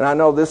 keys. And I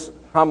know this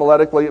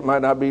homiletically, it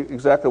might not be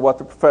exactly what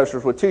the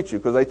professors would teach you,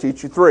 because they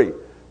teach you 3.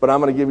 But I'm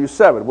going to give you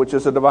 7, which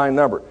is a divine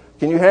number.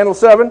 Can you handle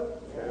 7?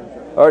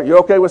 Yes. All right, you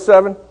okay with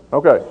 7?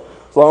 Okay.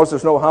 As long as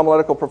there's no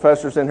homiletical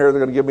professors in here,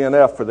 they're going to give me an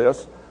F for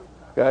this.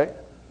 Okay?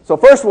 So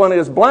first one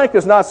is blank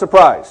is not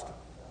surprised.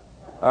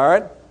 All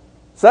right?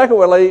 Second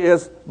one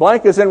is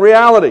blank is in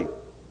reality.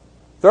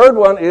 Third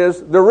one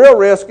is the real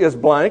risk is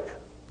blank.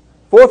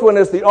 Fourth one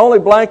is the only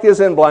blank is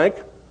in blank.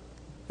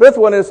 Fifth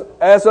one is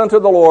as unto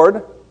the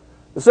Lord.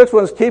 The sixth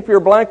one is keep your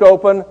blank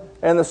open.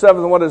 And the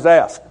seventh one is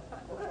ask.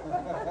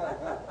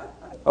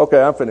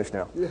 Okay, I'm finished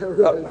now.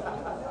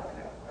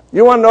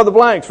 You want to know the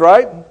blanks,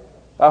 right?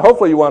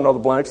 Hopefully you want to know the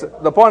blanks.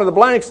 The point of the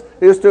blanks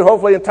is to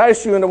hopefully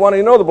entice you into wanting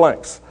to know the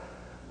blanks.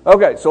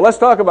 Okay, so let's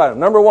talk about it.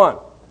 Number 1,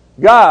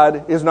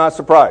 God is not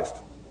surprised.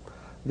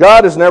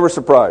 God is never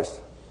surprised.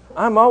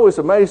 I'm always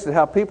amazed at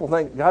how people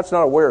think God's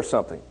not aware of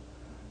something.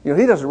 You know,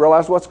 He doesn't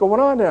realize what's going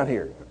on down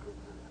here.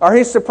 Or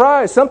He's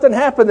surprised. Something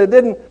happened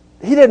that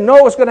He didn't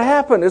know was going to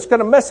happen. It's going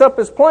to mess up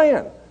His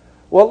plan.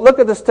 Well, look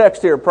at this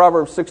text here,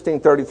 Proverbs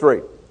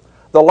 16:33.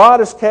 The lot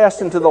is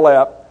cast into the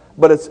lap,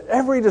 but its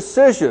every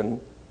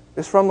decision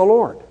is from the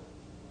Lord.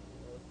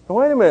 Now,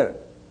 wait a minute.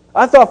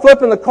 I thought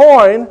flipping the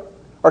coin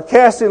or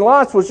casting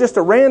lots was just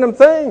a random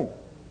thing.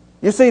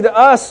 You see, to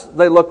us,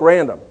 they look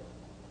random.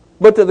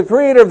 But to the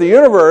Creator of the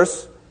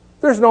universe,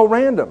 there's no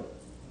random.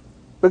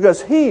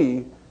 Because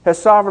He has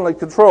sovereignly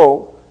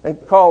controlled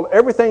and called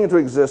everything into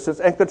existence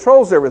and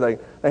controls everything.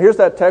 Now, here's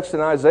that text in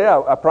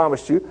Isaiah I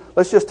promised you.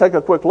 Let's just take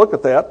a quick look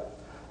at that.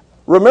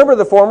 Remember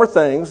the former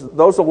things,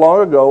 those of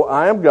long ago.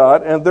 I am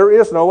God, and there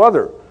is no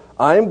other.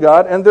 I am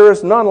God, and there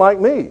is none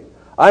like me.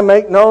 I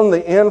make known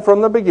the end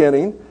from the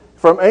beginning,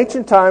 from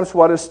ancient times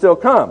what is still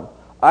come.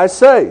 I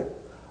say,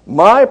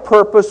 my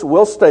purpose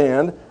will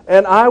stand,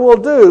 and I will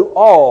do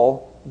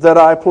all that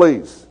I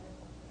please.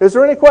 Is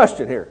there any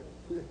question here?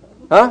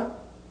 Huh?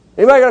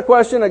 Anybody got a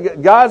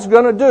question? God's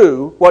going to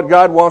do what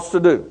God wants to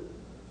do.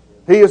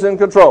 He is in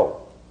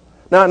control.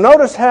 Now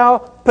notice how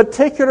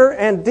particular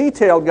and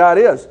detailed God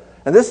is.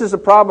 And this is a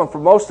problem for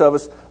most of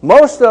us.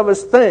 Most of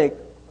us think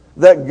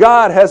that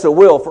God has a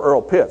will for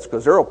Earl Pitts,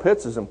 because Earl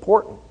Pitts is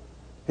important.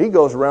 He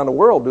goes around the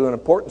world doing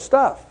important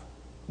stuff.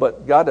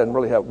 But God doesn't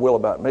really have a will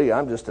about me.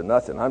 I'm just a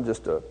nothing. I'm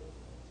just a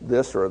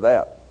this or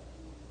that.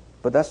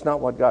 But that's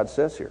not what God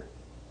says here.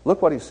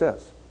 Look what he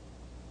says.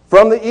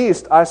 From the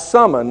east I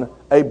summon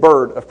a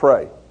bird of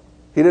prey.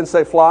 He didn't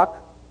say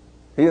flock.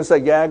 He didn't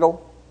say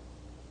gaggle.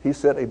 He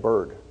said a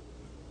bird.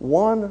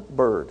 One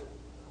bird.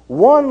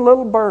 One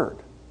little bird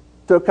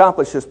to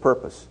accomplish his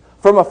purpose.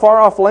 From a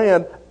far-off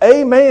land,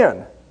 a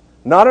man.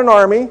 Not an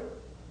army.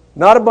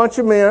 Not a bunch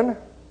of men.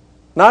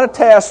 Not a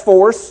task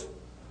force.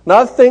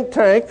 Not a think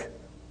tank.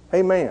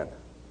 A man.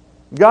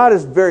 God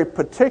is very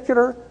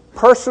particular,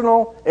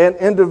 personal, and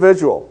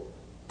individual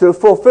to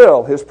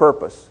fulfill his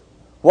purpose.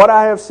 What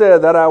I have said,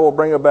 that I will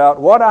bring about.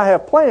 What I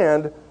have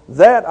planned,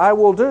 that I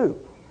will do.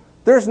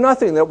 There's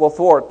nothing that will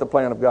thwart the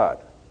plan of God.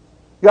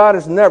 God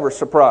is never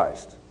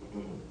surprised.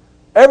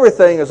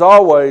 Everything is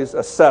always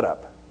a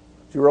setup.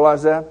 Do you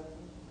realize that?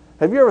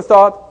 Have you ever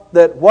thought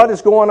that what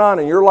is going on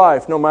in your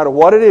life, no matter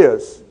what it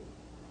is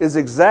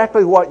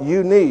exactly what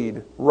you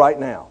need right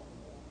now?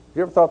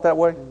 You ever thought that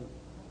way?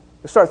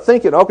 You start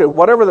thinking, okay,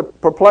 whatever the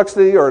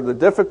perplexity or the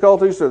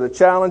difficulties or the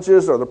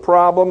challenges or the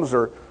problems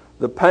or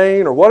the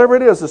pain or whatever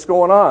it is that's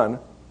going on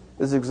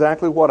is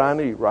exactly what I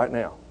need right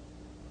now.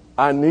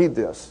 I need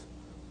this.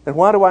 And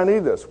why do I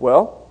need this?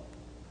 Well,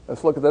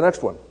 let's look at the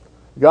next one.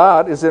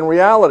 God is in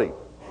reality.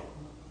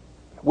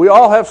 We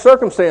all have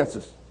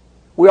circumstances.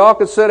 We all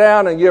could sit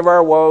down and give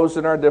our woes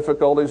and our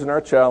difficulties and our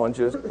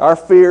challenges, our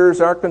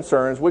fears, our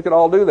concerns. We could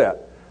all do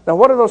that. Now,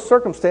 what are those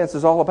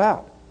circumstances all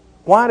about?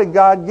 Why did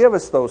God give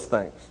us those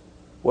things?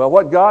 Well,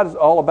 what God is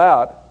all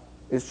about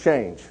is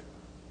change.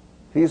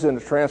 He's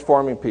into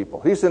transforming people.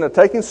 He's into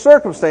taking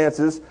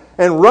circumstances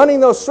and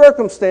running those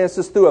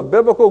circumstances through a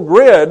biblical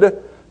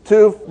grid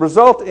to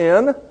result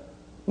in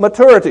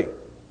maturity.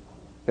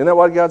 Isn't that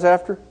what God's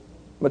after?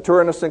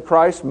 Maturing us in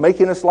Christ,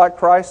 making us like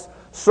Christ.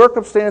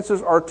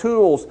 Circumstances are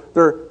tools.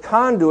 They're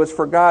conduits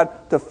for God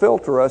to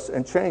filter us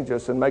and change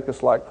us and make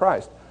us like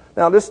Christ.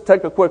 Now, just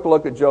take a quick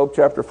look at Job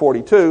chapter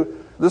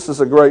 42. This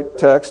is a great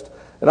text.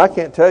 And I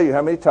can't tell you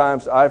how many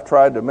times I've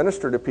tried to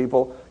minister to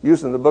people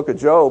using the book of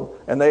Job,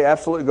 and they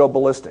absolutely go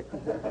ballistic.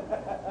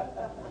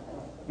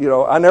 You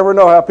know, I never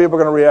know how people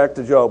are going to react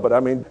to Job, but I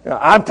mean,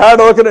 I'm tired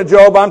of looking at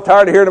Job, I'm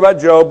tired of hearing about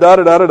Job,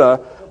 da-da-da-da-da.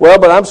 Well,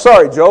 but I'm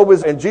sorry, Job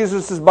is in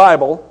Jesus'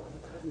 Bible,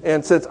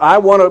 and since I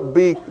want to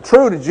be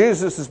true to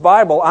Jesus'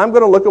 Bible, I'm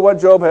going to look at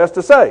what Job has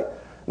to say.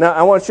 Now,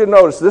 I want you to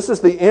notice, this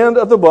is the end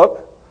of the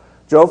book,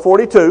 Job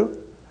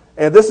 42,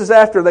 and this is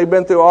after they've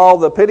been through all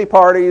the pity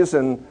parties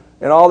and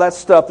all that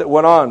stuff that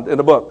went on in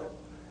the book.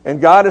 And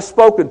God has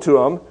spoken to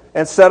him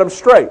and set him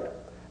straight.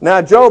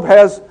 Now Job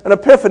has an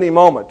epiphany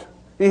moment.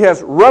 He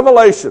has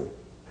revelation.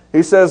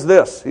 He says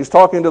this. He's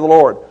talking to the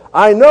Lord.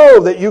 I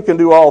know that you can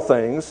do all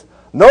things.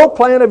 No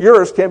plan of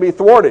yours can be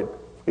thwarted.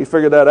 He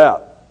figured that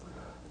out.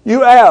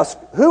 You ask,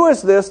 who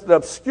is this that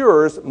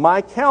obscures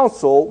my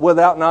counsel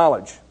without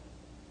knowledge?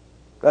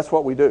 That's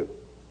what we do.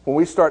 When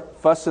we start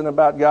fussing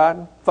about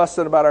God,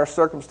 fussing about our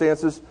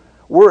circumstances,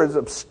 we're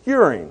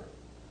obscuring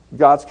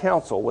God's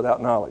counsel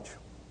without knowledge.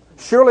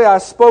 Surely I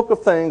spoke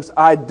of things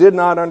I did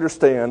not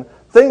understand,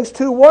 things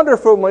too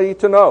wonderful for me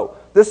to know.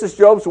 This is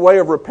Job's way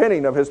of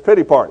repenting of his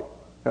pity party.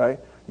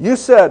 Okay? You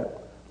said,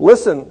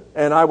 listen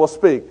and I will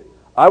speak.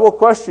 I will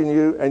question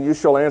you and you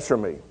shall answer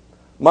me.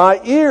 My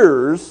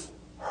ears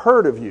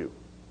heard of you.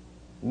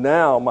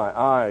 Now my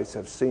eyes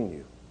have seen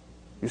you.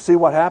 You see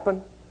what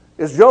happened?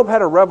 As Job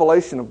had a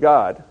revelation of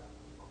God,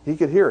 he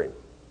could hear him.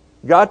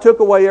 God took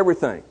away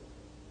everything.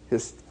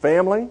 His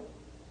family,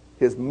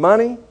 his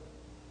money,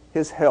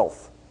 his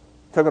health.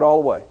 Took it all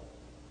away.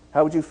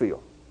 How would you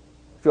feel?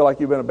 Feel like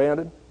you've been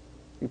abandoned?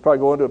 You'd probably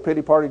go into a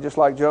pity party just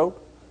like Job?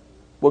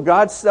 Well,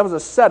 that was a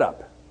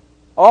setup.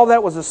 All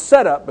that was a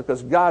setup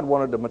because God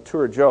wanted to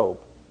mature Job.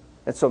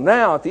 And so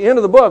now, at the end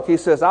of the book, he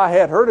says, I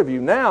had heard of you.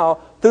 Now,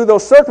 through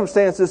those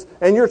circumstances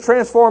and your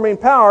transforming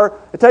power,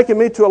 it's taken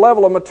me to a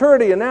level of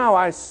maturity, and now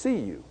I see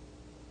you.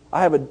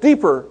 I have a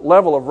deeper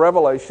level of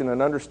revelation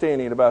and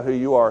understanding about who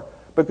you are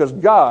because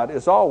God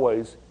is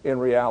always in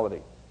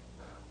reality.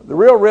 The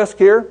real risk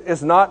here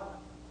is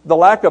not the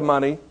lack of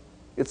money,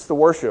 it's the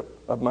worship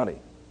of money.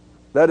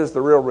 That is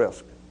the real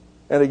risk.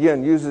 And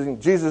again, using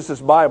Jesus'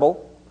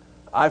 Bible,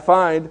 I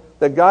find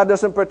that God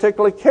doesn't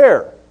particularly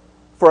care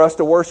for us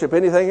to worship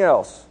anything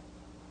else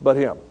but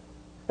Him.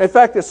 In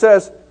fact, it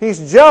says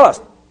He's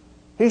jealous.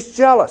 He's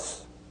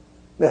jealous.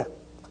 Yeah.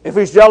 If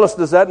he's jealous,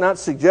 does that not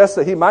suggest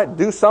that he might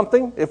do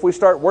something if we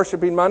start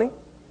worshiping money?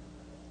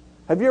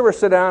 Have you ever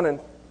sit down and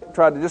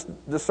tried to just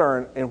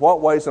discern, in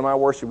what ways am I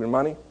worshiping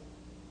money?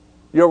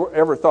 You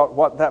ever thought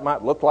what that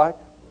might look like?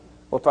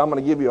 Well, if I'm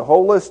going to give you a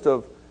whole list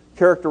of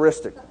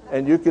characteristics,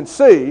 and you can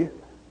see,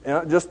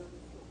 just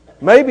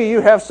maybe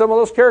you have some of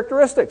those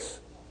characteristics.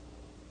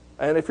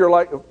 And if you're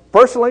like,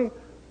 personally,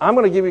 I'm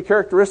going to give you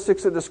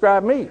characteristics that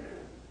describe me,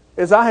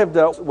 as I have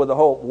dealt with the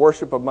whole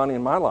worship of money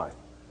in my life.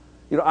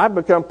 I've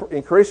become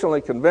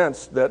increasingly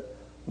convinced that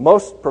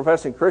most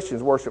professing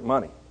Christians worship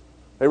money.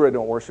 They really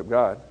don't worship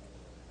God.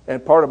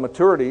 And part of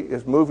maturity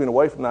is moving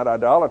away from that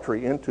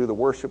idolatry into the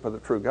worship of the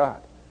true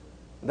God.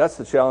 That's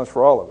the challenge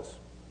for all of us.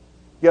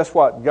 Guess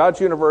what?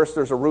 God's universe,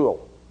 there's a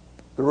rule.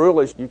 The rule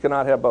is you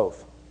cannot have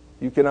both.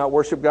 You cannot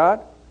worship God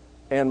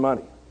and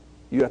money.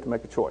 You have to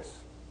make a choice.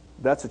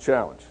 That's a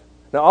challenge.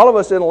 Now, all of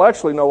us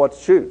intellectually know what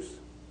to choose.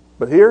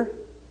 But here,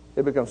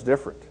 it becomes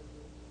different.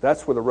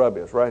 That's where the rub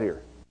is, right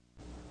here.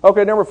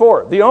 Okay, number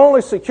 4. The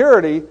only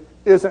security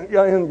is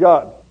in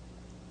God.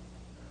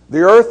 The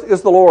earth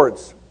is the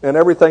Lord's and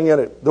everything in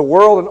it. The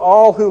world and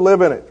all who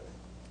live in it.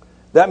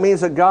 That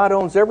means that God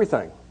owns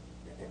everything.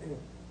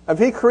 If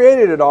He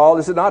created it all,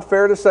 is it not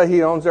fair to say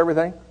He owns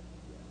everything?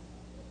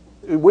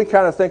 We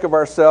kind of think of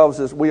ourselves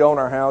as we own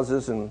our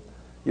houses and,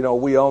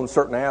 we own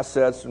certain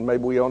assets and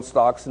maybe we own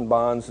stocks and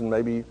bonds and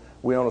maybe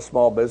we own a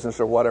small business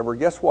or whatever.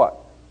 Guess what?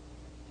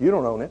 You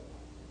don't own it.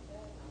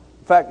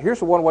 In fact, here's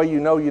the one way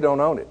you know you don't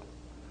own it.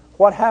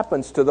 What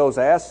happens to those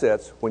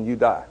assets when you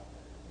die?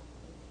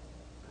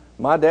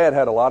 My dad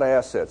had a lot of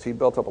assets. He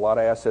built up a lot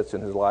of assets in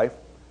his life.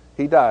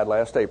 He died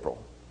last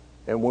April.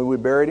 And when we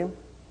buried him,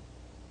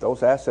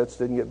 those assets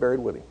didn't get buried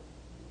with him.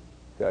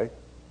 Okay?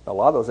 A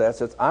lot of those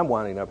assets I'm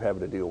winding up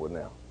having to deal with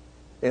now.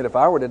 And if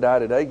I were to die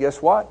today,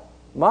 guess what?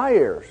 My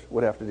heirs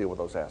would have to deal with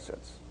those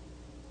assets.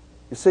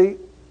 You see,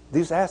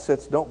 these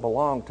assets don't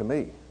belong to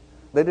me.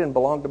 They didn't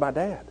belong to my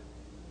dad.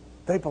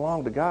 They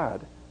belong to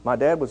God. My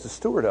dad was the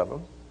steward of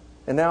them.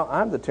 And now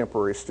I'm the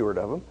temporary steward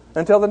of them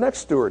until the next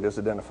steward is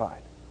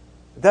identified.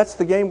 That's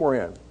the game we're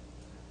in.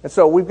 And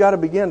so we've got to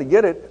begin to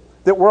get it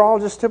that we're all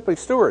just simply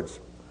stewards.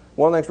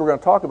 One of the things we're going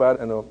to talk about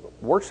in the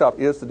workshop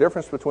is the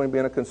difference between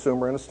being a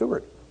consumer and a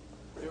steward.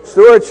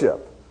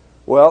 Stewardship.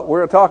 Well, we're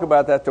going to talk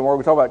about that tomorrow.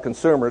 We talk about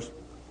consumers.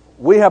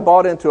 We have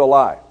bought into a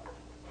lie.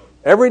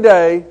 Every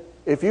day,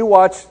 if you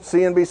watch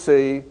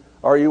CNBC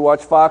or you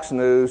watch Fox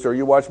News or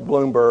you watch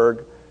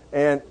Bloomberg,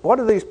 and what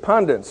are these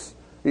pundits,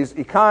 these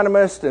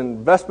economists and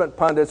investment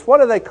pundits,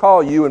 what do they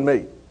call you and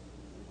me?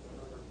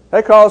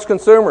 They call us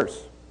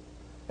consumers.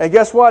 And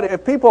guess what?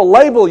 If people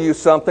label you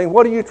something,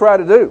 what do you try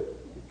to do?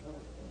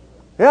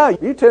 Yeah,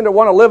 you tend to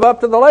want to live up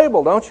to the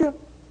label, don't you?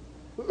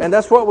 And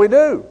that's what we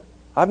do.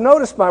 I've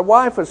noticed my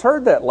wife has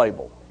heard that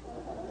label.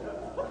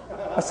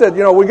 I said,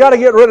 we got to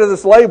get rid of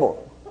this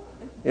label.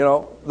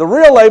 The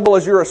real label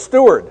is you're a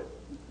steward.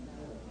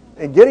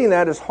 And getting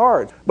that is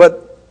hard.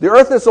 But the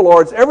earth is the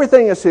Lord's.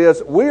 Everything is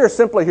His. We are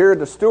simply here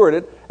to steward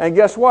it. And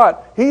guess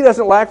what? He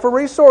doesn't lack for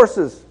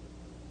resources.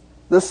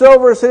 The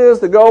silver is His.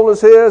 The gold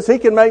is His. He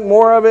can make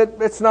more of it.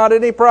 It's not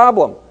any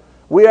problem.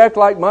 We act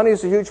like money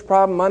is a huge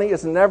problem. Money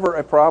is never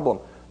a problem.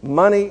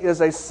 Money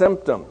is a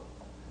symptom.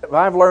 If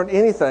I've learned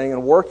anything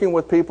in working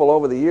with people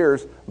over the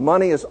years,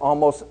 money is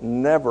almost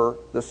never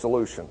the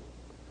solution.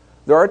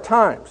 There are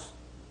times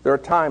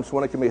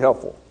when it can be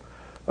helpful.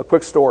 A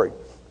quick story.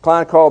 A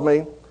client called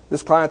me.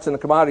 This client's in the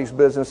commodities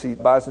business. He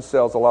buys and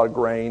sells a lot of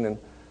grain and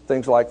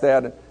things like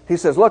that. And he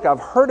says, look, I've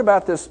heard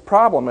about this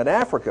problem in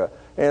Africa,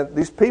 and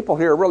these people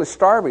here are really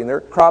starving.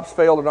 Their crops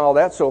failed and all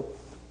that, so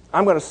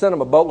I'm going to send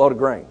them a boatload of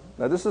grain.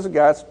 Now, this is a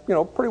guy that's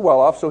pretty well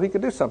off, so he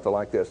could do something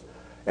like this.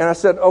 And I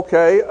said,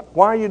 okay,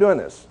 why are you doing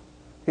this?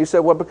 He said,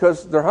 well,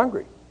 because they're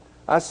hungry.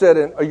 I said,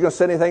 and are you going to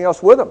send anything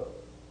else with them?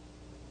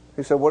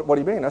 He said, what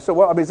do you mean? I said,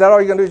 well, is that all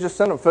you're going to do, is just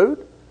send them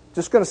food?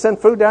 Just going to send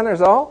food down there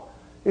is all?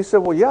 He said,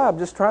 well, yeah, I'm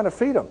just trying to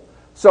feed them.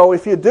 So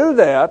if you do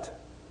that,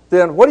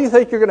 then what do you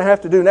think you're going to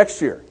have to do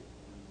next year?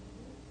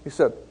 He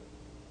said,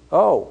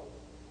 oh,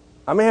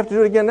 I may have to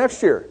do it again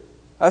next year.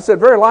 I said,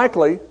 very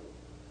likely.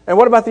 And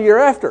what about the year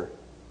after?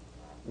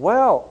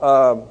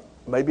 Well,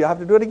 maybe I have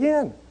to do it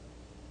again.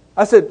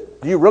 I said,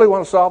 do you really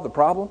want to solve the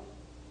problem?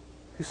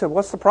 He said,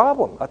 what's the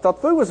problem? I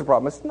thought food was the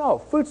problem. I said, no,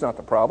 food's not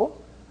the problem.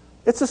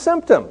 It's a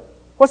symptom.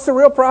 What's the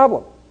real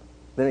problem?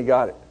 Then he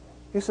got it.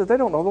 He said, they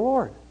don't know the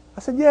Lord.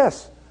 I said,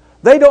 yes.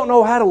 They don't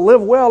know how to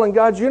live well in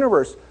God's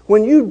universe.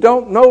 When you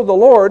don't know the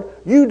Lord,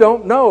 you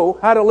don't know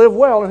how to live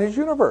well in His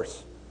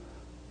universe.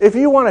 If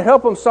you want to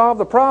help them solve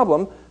the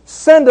problem,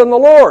 send them the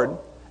Lord.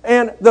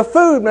 And the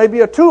food may be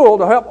a tool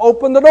to help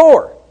open the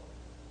door.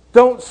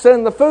 Don't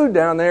send the food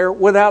down there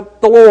without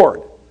the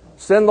Lord.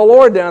 Send the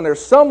Lord down there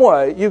some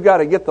way. You've got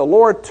to get the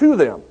Lord to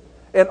them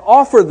and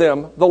offer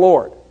them the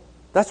Lord.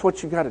 That's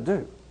what you've got to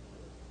do.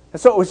 And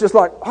so it was just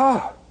like,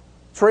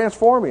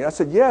 transforming. I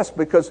said, yes,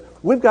 because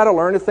we've got to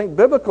learn to think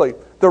biblically.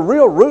 The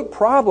real root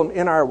problem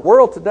in our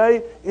world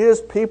today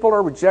is people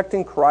are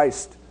rejecting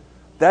Christ.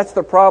 That's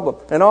the problem.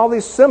 And all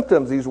these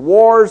symptoms, these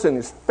wars and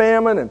this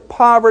famine and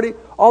poverty,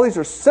 all these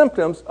are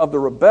symptoms of the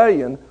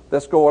rebellion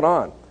that's going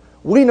on.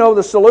 We know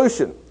the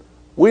solution.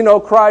 We know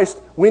Christ.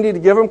 We need to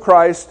give them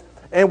Christ.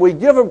 And we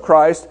give them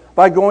Christ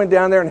by going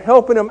down there and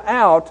helping them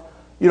out,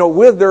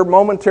 with their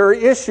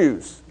momentary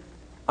issues.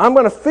 I'm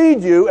going to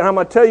feed you, and I'm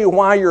going to tell you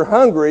why you're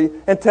hungry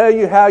and tell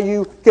you how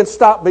you can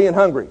stop being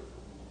hungry.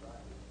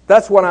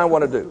 That's what I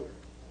want to do.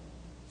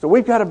 So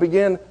we've got to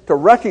begin to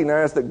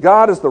recognize that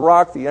God is the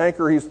rock, the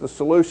anchor. He's the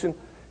solution.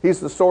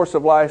 He's the source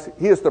of life.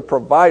 He is the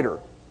provider.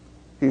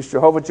 He's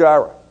Jehovah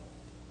Jireh.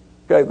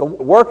 Okay, the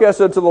work as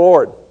unto the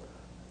Lord.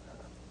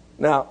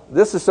 Now,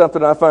 this is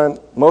something I find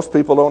most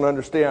people don't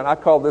understand. I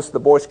call this the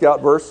Boy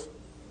Scout verse.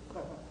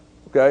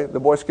 Okay, the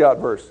Boy Scout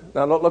verse.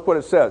 Now, look what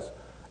it says.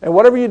 And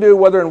whatever you do,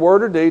 whether in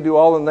word or deed, do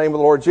all in the name of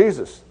the Lord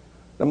Jesus.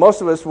 Now,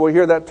 most of us will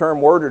hear that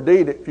term word or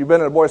deed. If you've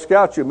been in a Boy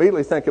Scout, you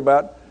immediately think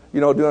about,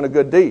 doing a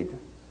good deed.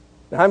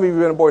 Now, how many of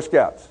you have been in Boy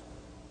Scouts?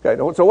 Okay,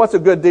 so what's a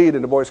good deed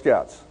in the Boy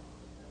Scouts?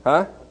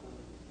 Huh?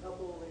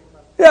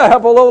 Yeah,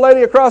 help a little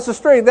lady across the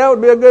street. That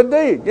would be a good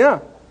deed. Yeah,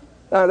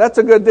 that's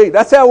a good deed.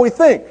 That's how we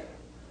think.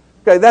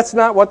 Okay, that's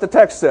not what the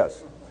text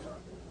says.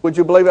 Would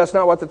you believe that's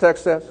not what the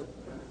text says?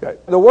 Okay.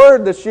 The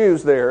word that's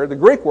used there, the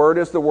Greek word,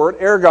 is the word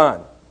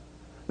ergon.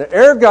 Now,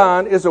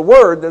 ergon is a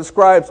word that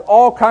describes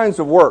all kinds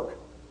of work.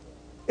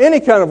 Any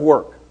kind of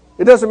work.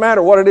 It doesn't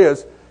matter what it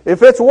is.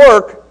 If it's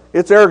work,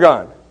 it's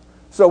ergon.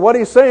 So what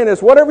he's saying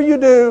is, whatever you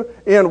do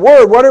in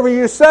word, whatever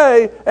you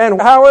say, and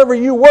however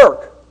you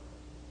work,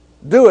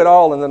 do it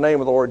all in the name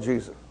of the Lord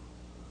Jesus.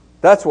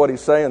 That's what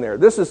he's saying there.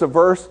 This is a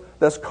verse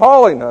that's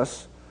calling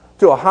us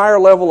to a higher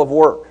level of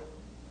work.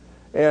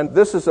 And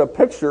this is a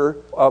picture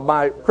of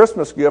my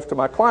Christmas gift to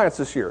my clients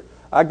this year.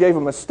 I gave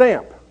them a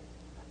stamp.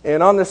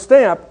 And on the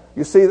stamp,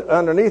 you see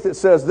underneath it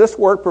says, this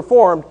work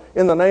performed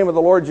in the name of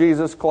the Lord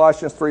Jesus,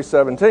 Colossians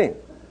 3:17.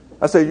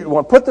 I said, you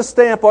want to put the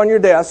stamp on your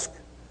desk.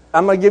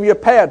 I'm going to give you a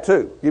pad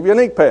too. Give you an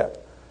ink pad.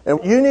 And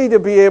you need to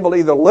be able to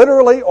either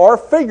literally or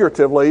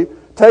figuratively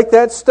take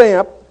that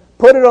stamp,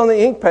 put it on the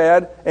ink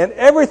pad, and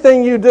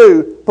everything you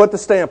do, put the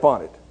stamp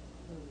on it.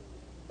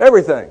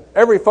 Everything.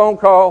 Every phone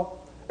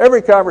call,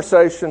 every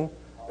conversation,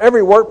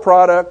 every work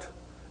product,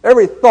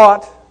 every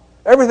thought,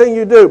 everything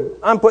you do,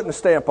 I'm putting a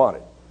stamp on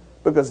it.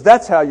 Because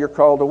that's how you're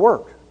called to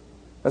work.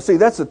 Now see,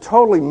 that's a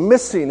totally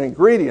missing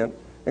ingredient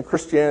in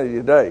Christianity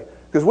today.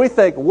 Because we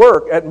think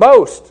work, at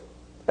best,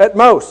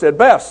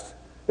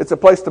 it's a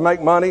place to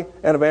make money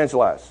and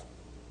evangelize.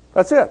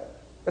 That's it.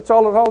 That's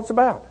all it's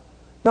about.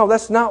 No,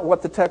 that's not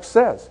what the text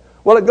says.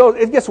 Well,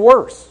 it gets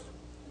worse.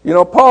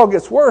 Paul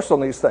gets worse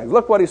on these things.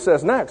 Look what he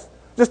says next.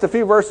 Just a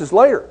few verses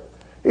later.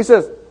 He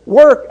says,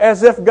 work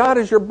as if God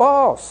is your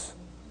boss.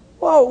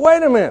 Well,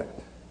 wait a minute.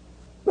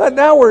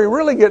 Now we're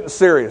really getting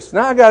serious.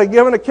 Now I got to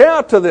give an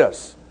account to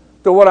this,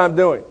 to what I'm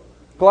doing.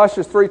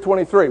 Colossians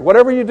 3:23.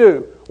 Whatever you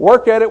do,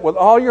 work at it with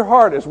all your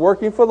heart as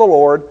working for the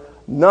Lord,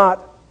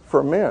 not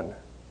for men.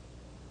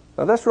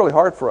 Now that's really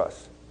hard for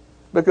us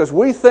because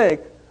we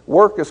think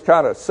work is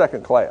kind of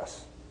second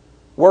class.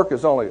 Work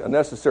is only a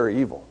necessary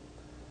evil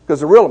because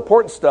the real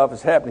important stuff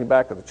is happening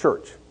back at the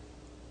church.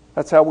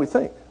 That's how we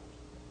think.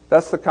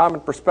 That's the common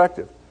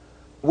perspective.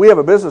 We have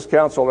a business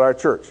council at our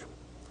church.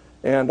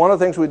 And one of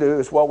the things we do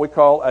is what we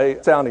call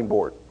a sounding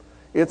board.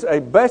 It's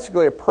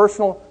basically a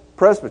personal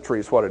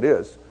presbytery is what it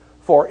is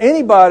for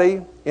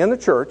anybody in the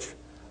church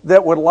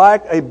that would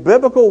like a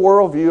biblical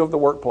worldview of the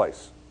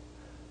workplace.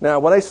 Now,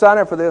 when they sign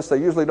up for this, they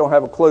usually don't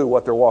have a clue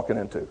what they're walking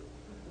into.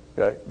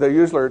 Okay? They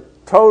usually are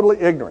totally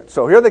ignorant.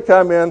 So here they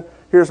come in.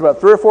 Here's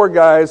about 3 or 4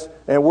 guys,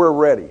 and we're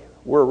ready.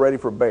 We're ready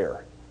for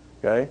bear.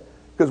 Okay?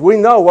 Because we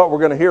know what we're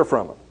going to hear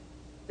from them.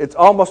 It's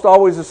almost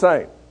always the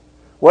same.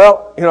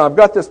 Well, I've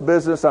got this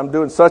business, I'm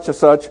doing such and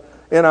such,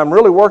 and I'm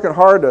really working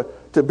hard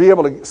to be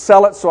able to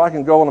sell it so I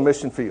can go on a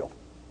mission field.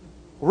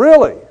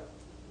 Really?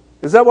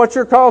 Is that what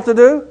you're called to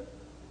do?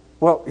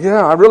 Well,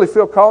 yeah, I really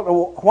feel called.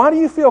 Well, why do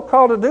you feel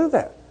called to do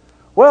that?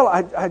 Well,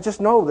 I just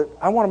know that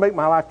I want to make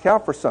my life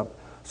count for something.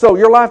 So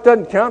your life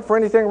doesn't count for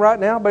anything right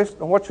now based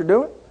on what you're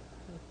doing?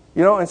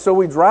 And so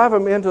we drive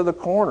them into the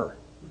corner,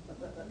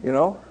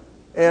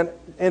 and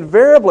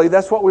invariably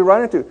that's what we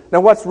run into. Now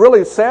what's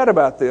really sad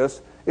about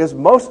this is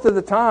most of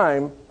the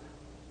time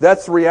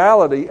that's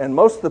reality, and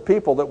most of the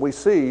people that we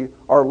see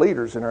are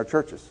leaders in our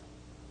churches.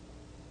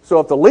 So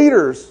if the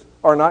leaders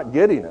are not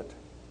getting it,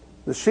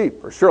 the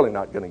sheep are surely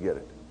not going to get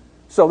it.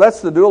 So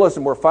that's the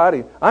dualism we're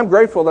fighting. I'm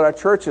grateful that our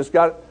church has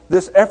got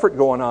this effort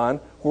going on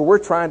where we're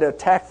trying to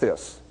attack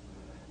this.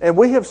 And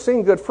we have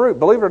seen good fruit.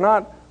 Believe it or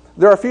not,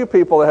 there are a few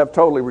people that have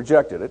totally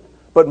rejected it,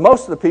 but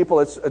most of the people,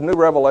 it's a new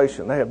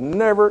revelation. They have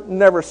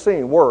never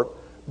seen work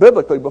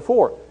biblically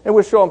before. And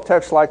we show them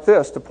texts like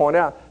this to point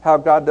out how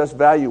God does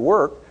value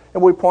work.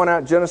 And we point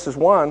out Genesis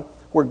 1,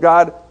 where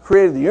God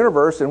created the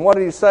universe, and what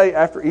did He say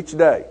after each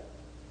day?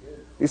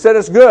 He said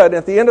it's good. And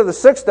at the end of the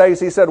 6 days,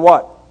 He said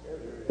what?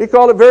 He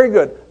called it very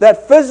good.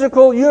 That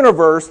physical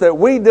universe that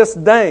we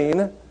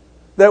disdain,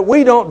 that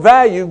we don't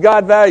value,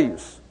 God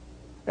values.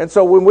 And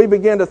so when we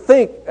begin to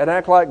think and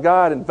act like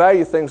God and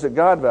value things that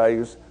God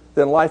values,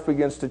 then life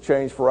begins to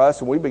change for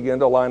us and we begin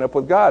to line up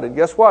with God. And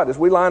guess what? As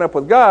we line up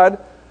with God,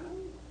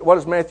 what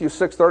does Matthew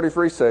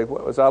 6:33 say?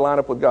 As I line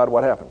up with God,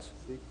 what happens?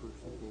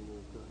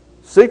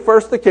 Seek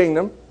first the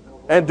kingdom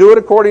and do it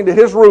according to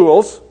His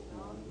rules.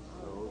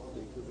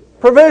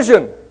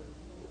 Provision.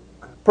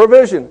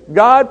 Provision.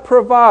 God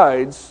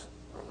provides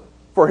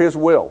for His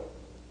will.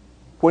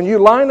 When you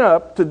line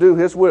up to do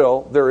His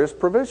will, there is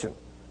provision.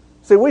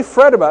 See, we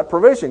fret about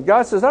provision.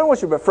 God says, I don't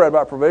want you to fret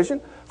about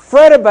provision.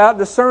 Fret about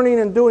discerning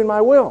and doing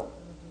my will.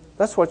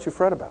 That's what you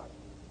fret about.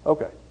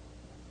 Okay.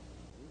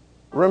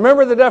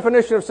 Remember the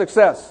definition of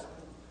success.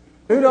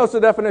 Who knows the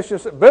definition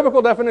of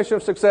biblical definition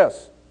of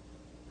success?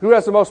 Who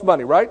has the most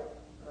money, right?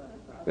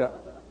 Yeah.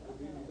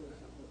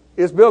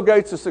 Is Bill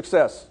Gates a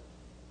success?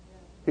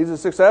 He's a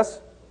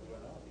success?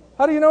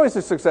 How do you know he's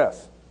a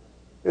success?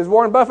 Is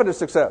Warren Buffett a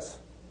success?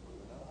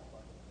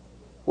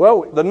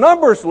 Well, the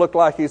numbers look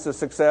like he's a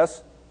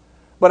success,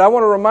 but I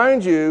want to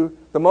remind you,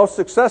 the most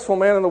successful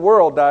man in the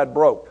world died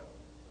broke.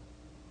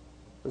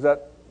 Does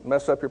that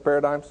mess up your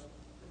paradigms?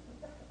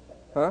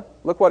 Huh?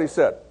 Look what he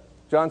said.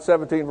 John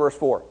 17, verse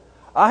 4.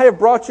 I have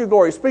brought you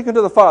glory. Speaking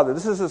to the Father,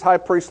 this is his high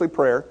priestly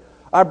prayer.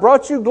 I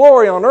brought you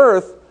glory on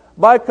earth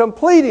by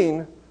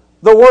completing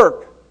the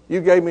work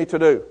you gave me to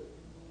do.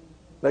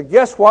 Now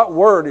guess what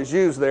word is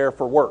used there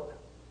for work?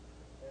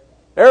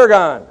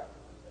 Ergon.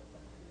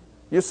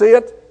 You see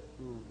it?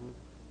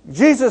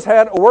 Jesus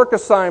had a work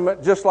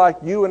assignment just like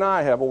you and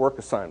I have a work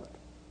assignment.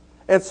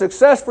 And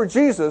success for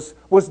Jesus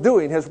was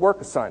doing His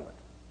work assignment.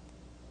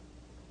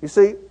 You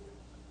see,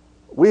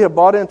 we have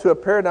bought into a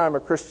paradigm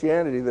of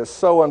Christianity that's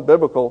so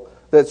unbiblical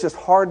that it's just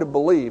hard to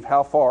believe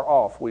how far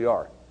off we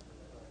are.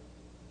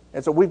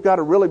 And so we've got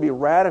to really be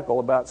radical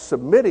about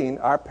submitting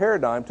our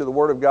paradigm to the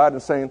Word of God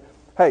and saying,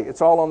 hey,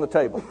 it's all on the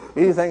table.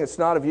 Anything that's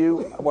not of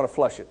you, I want to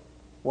flush it.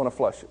 I want to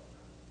flush it.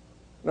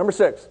 Number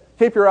 6,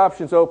 keep your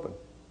options open.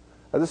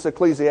 This is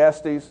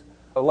Ecclesiastes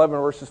 11,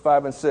 verses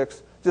 5 and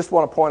 6. Just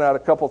want to point out a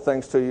couple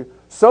things to you.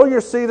 Sow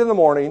your seed in the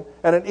morning,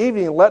 and at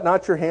evening let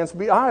not your hands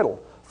be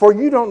idle, for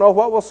you don't know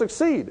what will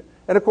succeed.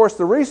 And of course,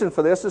 the reason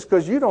for this is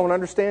because you don't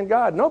understand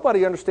God.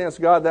 Nobody understands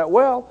God that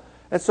well.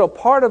 And so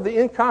part of the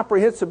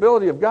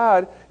incomprehensibility of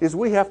God is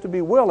we have to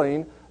be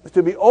willing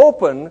to be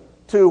open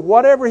to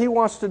whatever He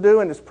wants to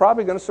do, and it's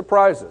probably going to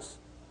surprise us.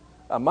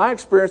 My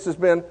experience has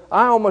been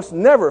I almost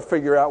never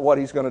figure out what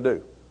He's going to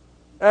do.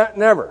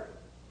 Never.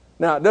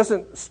 Now, it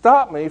doesn't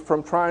stop me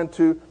from trying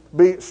to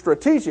be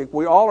strategic.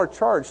 We all are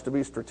charged to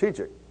be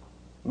strategic.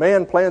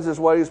 Man plans his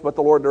ways, but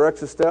the Lord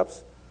directs his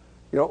steps.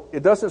 You know,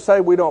 it doesn't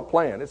say we don't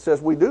plan. It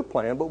says we do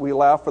plan, but we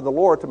allow for the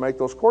Lord to make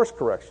those course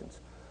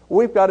corrections.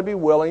 We've got to be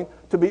willing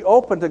to be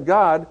open to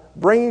God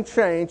bringing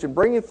change and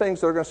bringing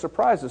things that are going to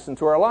surprise us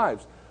into our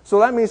lives. So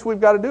that means we've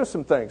got to do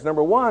some things.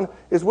 Number 1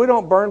 is we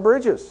don't burn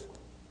bridges.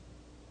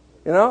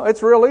 You know,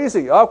 it's real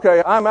easy.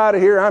 Okay, I'm out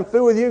of here. I'm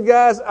through with you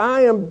guys.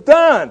 I am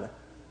done.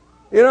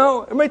 You know,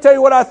 let me tell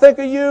you what I think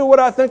of you, what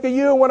I think of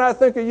you, what I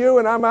think of you,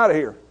 and I'm out of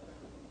here.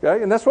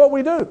 Okay, and that's what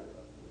we do.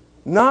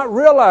 Not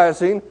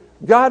realizing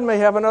God may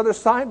have another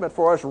assignment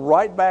for us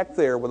right back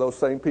there with those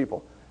same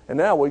people. And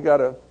now we got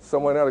to,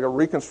 someone got to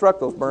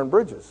reconstruct those burned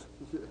bridges.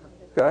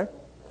 Okay,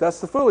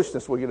 that's the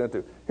foolishness we get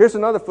into. Here's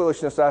another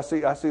foolishness I see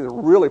that's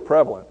really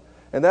prevalent,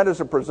 and that is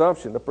a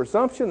presumption. The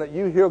presumption that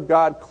you hear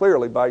God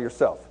clearly by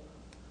yourself.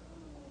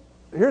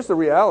 Here's the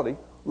reality.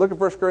 Look at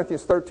 1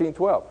 Corinthians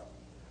 13:12.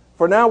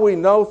 For now we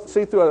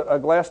see through a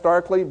glass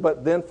darkly,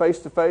 but then face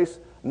to face.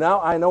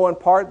 Now I know in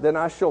part, then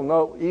I shall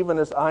know even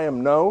as I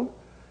am known.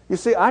 You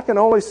see, I can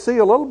only see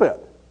a little bit.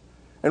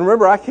 And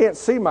remember, I can't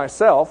see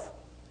myself,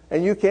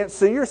 and you can't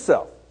see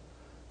yourself.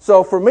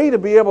 So for me to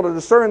be able to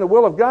discern the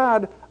will of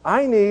God,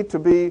 I need to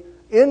be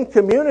in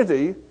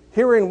community,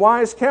 hearing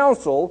wise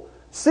counsel,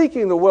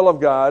 seeking the will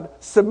of God,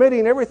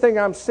 submitting everything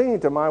I'm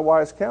seeing to my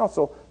wise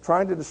counsel,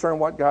 trying to discern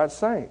what God's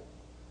saying.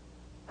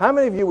 How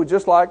many of you would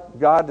just like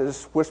God to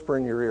just whisper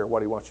in your ear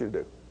what He wants you to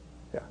do?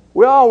 Yeah,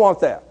 we all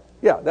want that.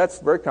 Yeah, that's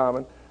very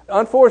common.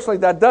 Unfortunately,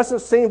 that doesn't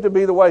seem to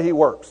be the way He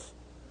works.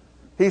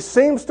 He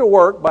seems to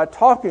work by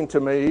talking to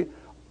me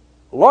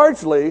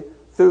largely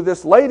through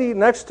this lady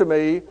next to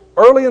me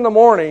early in the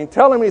morning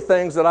telling me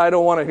things that I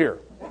don't want to hear.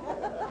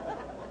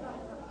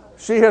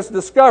 She has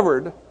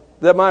discovered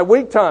that my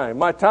weak time,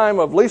 my time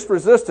of least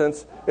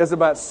resistance, is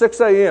about 6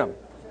 a.m.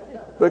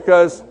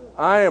 because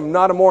I am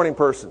not a morning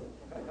person.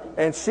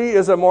 And she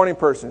is a morning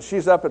person.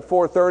 She's up at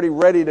 4:30,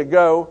 ready to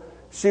go.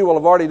 She will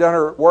have already done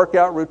her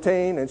workout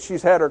routine, and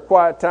she's had her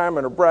quiet time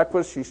and her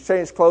breakfast. She's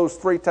changed clothes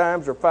 3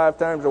 times or 5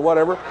 times or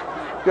whatever.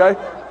 Okay?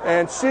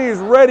 And she's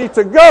ready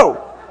to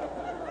go.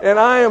 And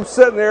I am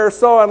sitting there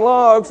sawing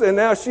logs, and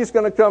now she's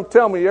going to come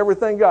tell me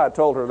everything God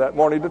told her that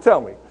morning to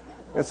tell me.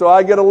 And so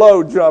I get a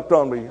load jumped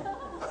on me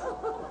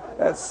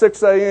at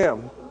 6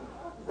 a.m.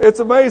 It's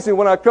amazing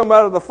when I come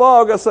out of the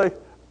fog, I say,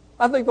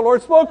 I think the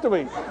Lord spoke to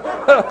me.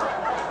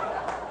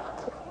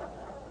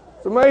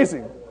 It's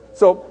amazing.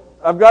 So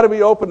I've got to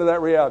be open to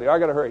that reality. I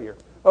got to hurry here.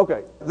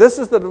 Okay, this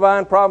is the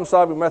divine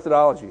problem-solving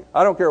methodology.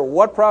 I don't care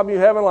what problem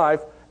you have in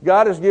life,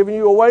 God has given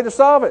you a way to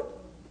solve it.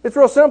 It's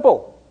real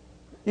simple.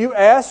 You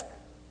ask,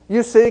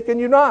 You seek and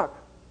you knock.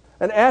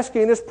 And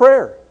asking is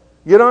prayer.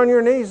 Get on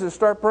your knees and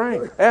start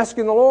praying,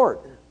 asking the Lord.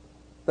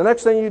 The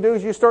next thing you do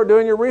is you start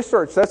doing your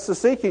research. That's the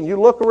seeking.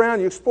 You look around,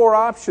 you explore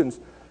options.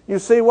 You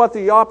see what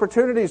the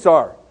opportunities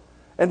are.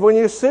 And when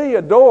you see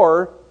a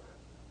door,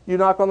 you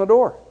knock on the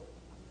door.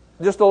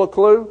 Just a little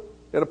clue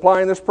in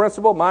applying this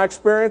principle. My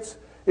experience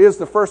is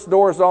the first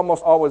door is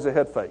almost always a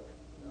head fake.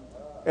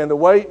 And the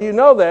way you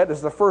know that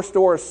is the first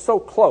door is so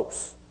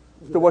close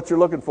to what you're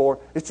looking for.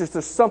 It's just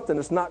there's something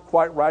that's not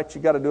quite right. You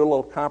got to do a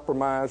little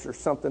compromise or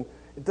something.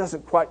 It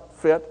doesn't quite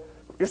fit.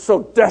 You're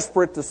so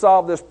desperate to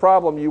solve this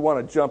problem, you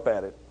want to jump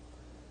at it.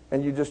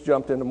 And you just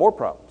jumped into more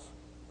problems.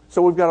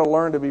 So we've got to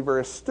learn to be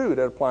very astute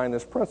at applying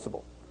this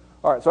principle.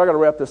 All right, so I got to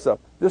wrap this up.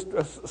 Just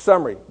a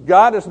summary.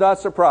 God is not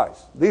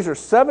surprised. These are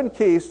 7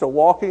 keys to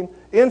walking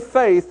in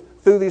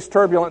faith through these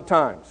turbulent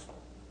times.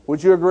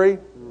 Would you agree?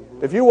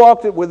 Mm-hmm. If you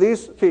walked it with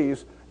these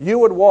keys, you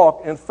would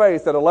walk in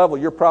faith at a level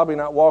you're probably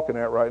not walking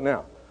at right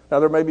now. Now,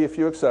 there may be a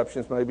few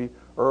exceptions. Maybe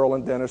Earl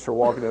and Dennis are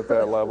walking at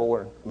that level,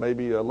 or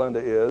maybe Linda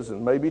is,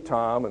 and maybe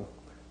Tom and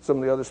some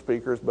of the other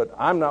speakers, but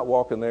I'm not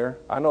walking there.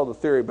 I know the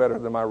theory better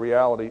than my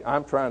reality.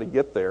 I'm trying to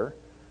get there.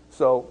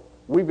 So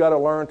we've got to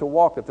learn to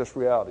walk at this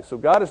reality. So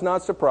God is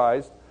not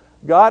surprised.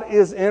 God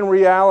is in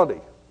reality.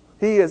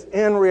 He is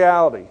in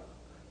reality.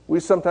 We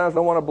sometimes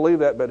don't want to believe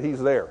that, but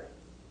He's there.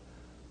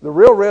 The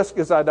real risk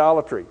is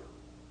idolatry.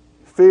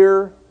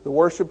 Fear, the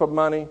worship of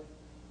money,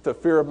 the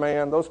fear of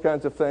man, those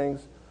kinds of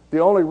things. The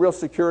only real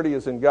security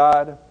is in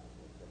God.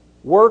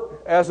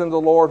 Work as unto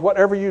the Lord.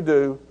 Whatever you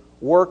do,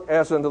 work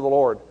as unto the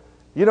Lord.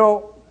 You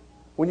know,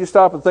 when you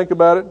stop and think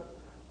about it,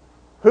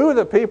 who are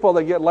the people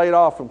that get laid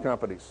off from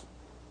companies?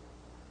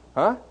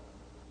 Huh?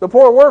 The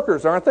poor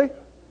workers, aren't they?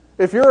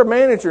 If you're a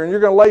manager and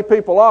you're going to lay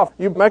people off,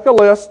 you make a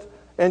list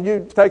and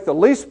you take the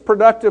least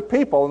productive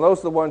people, and those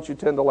are the ones you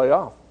tend to lay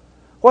off.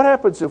 What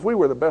happens if we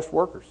were the best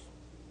workers?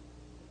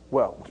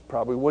 Well, we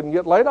probably wouldn't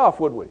get laid off,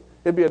 would we?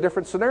 It'd be a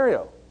different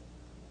scenario.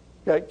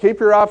 Okay, keep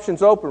your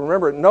options open.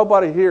 Remember,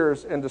 nobody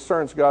hears and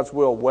discerns God's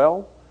will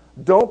well.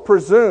 Don't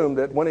presume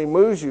that when He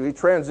moves you, He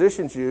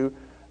transitions you,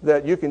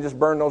 that you can just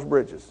burn those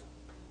bridges.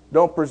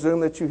 Don't presume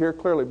that you hear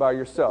clearly by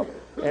yourself.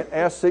 And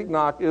ask, seek,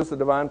 knock is the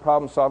divine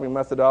problem-solving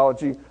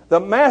methodology.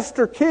 The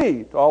master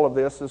key to all of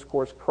this is, of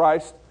course,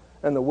 Christ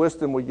and the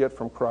wisdom we get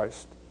from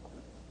Christ.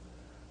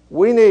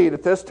 We need,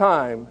 at this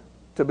time,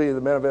 to be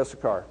the men of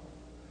Issachar.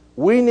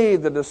 We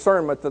need the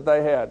discernment that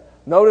they had.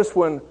 Notice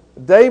when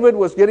David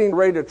was getting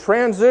ready to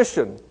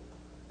transition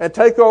and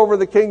take over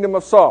the kingdom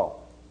of Saul.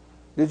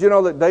 Did you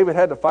know that David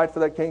had to fight for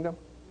that kingdom?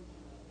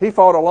 He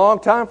fought a long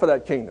time for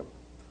that kingdom.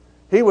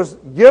 He was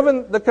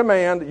given the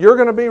command, you're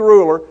going to be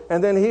ruler,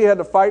 and then he had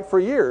to fight for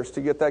years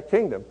to get that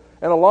kingdom.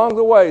 And along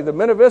the way, the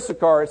men of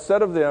Issachar, it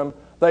said of them,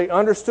 they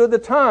understood the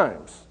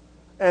times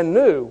and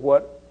knew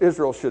what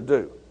Israel should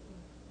do.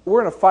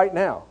 We're in a fight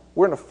now.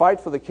 We're in a fight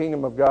for the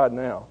kingdom of God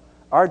now.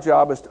 Our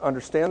job is to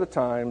understand the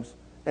times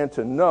and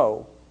to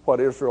know what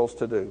Israel's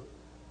to do.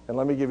 And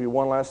let me give you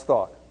one last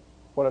thought,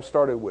 what I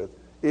started with.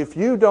 If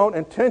you don't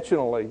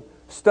intentionally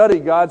study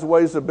God's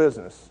ways of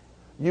business,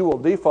 you will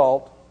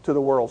default to the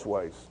world's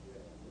ways.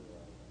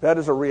 That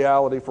is a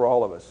reality for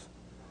all of us.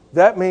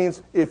 That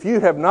means if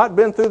you have not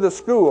been through the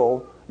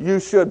school,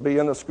 you should be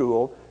in the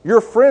school.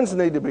 Your friends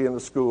need to be in the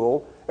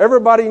school.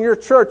 Everybody in your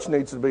church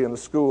needs to be in the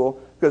school,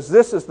 because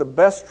this is the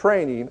best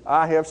training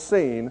I have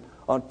seen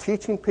on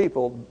teaching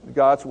people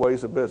God's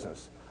ways of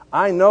business.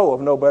 I know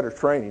of no better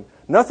training,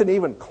 nothing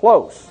even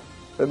close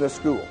than this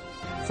school.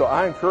 So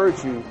I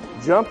encourage you,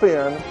 jump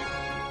in,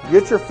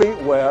 get your feet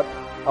wet,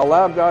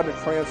 allow God to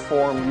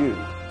transform you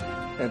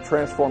and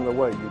transform the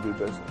way you do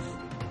business.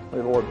 May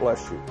the Lord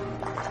bless you.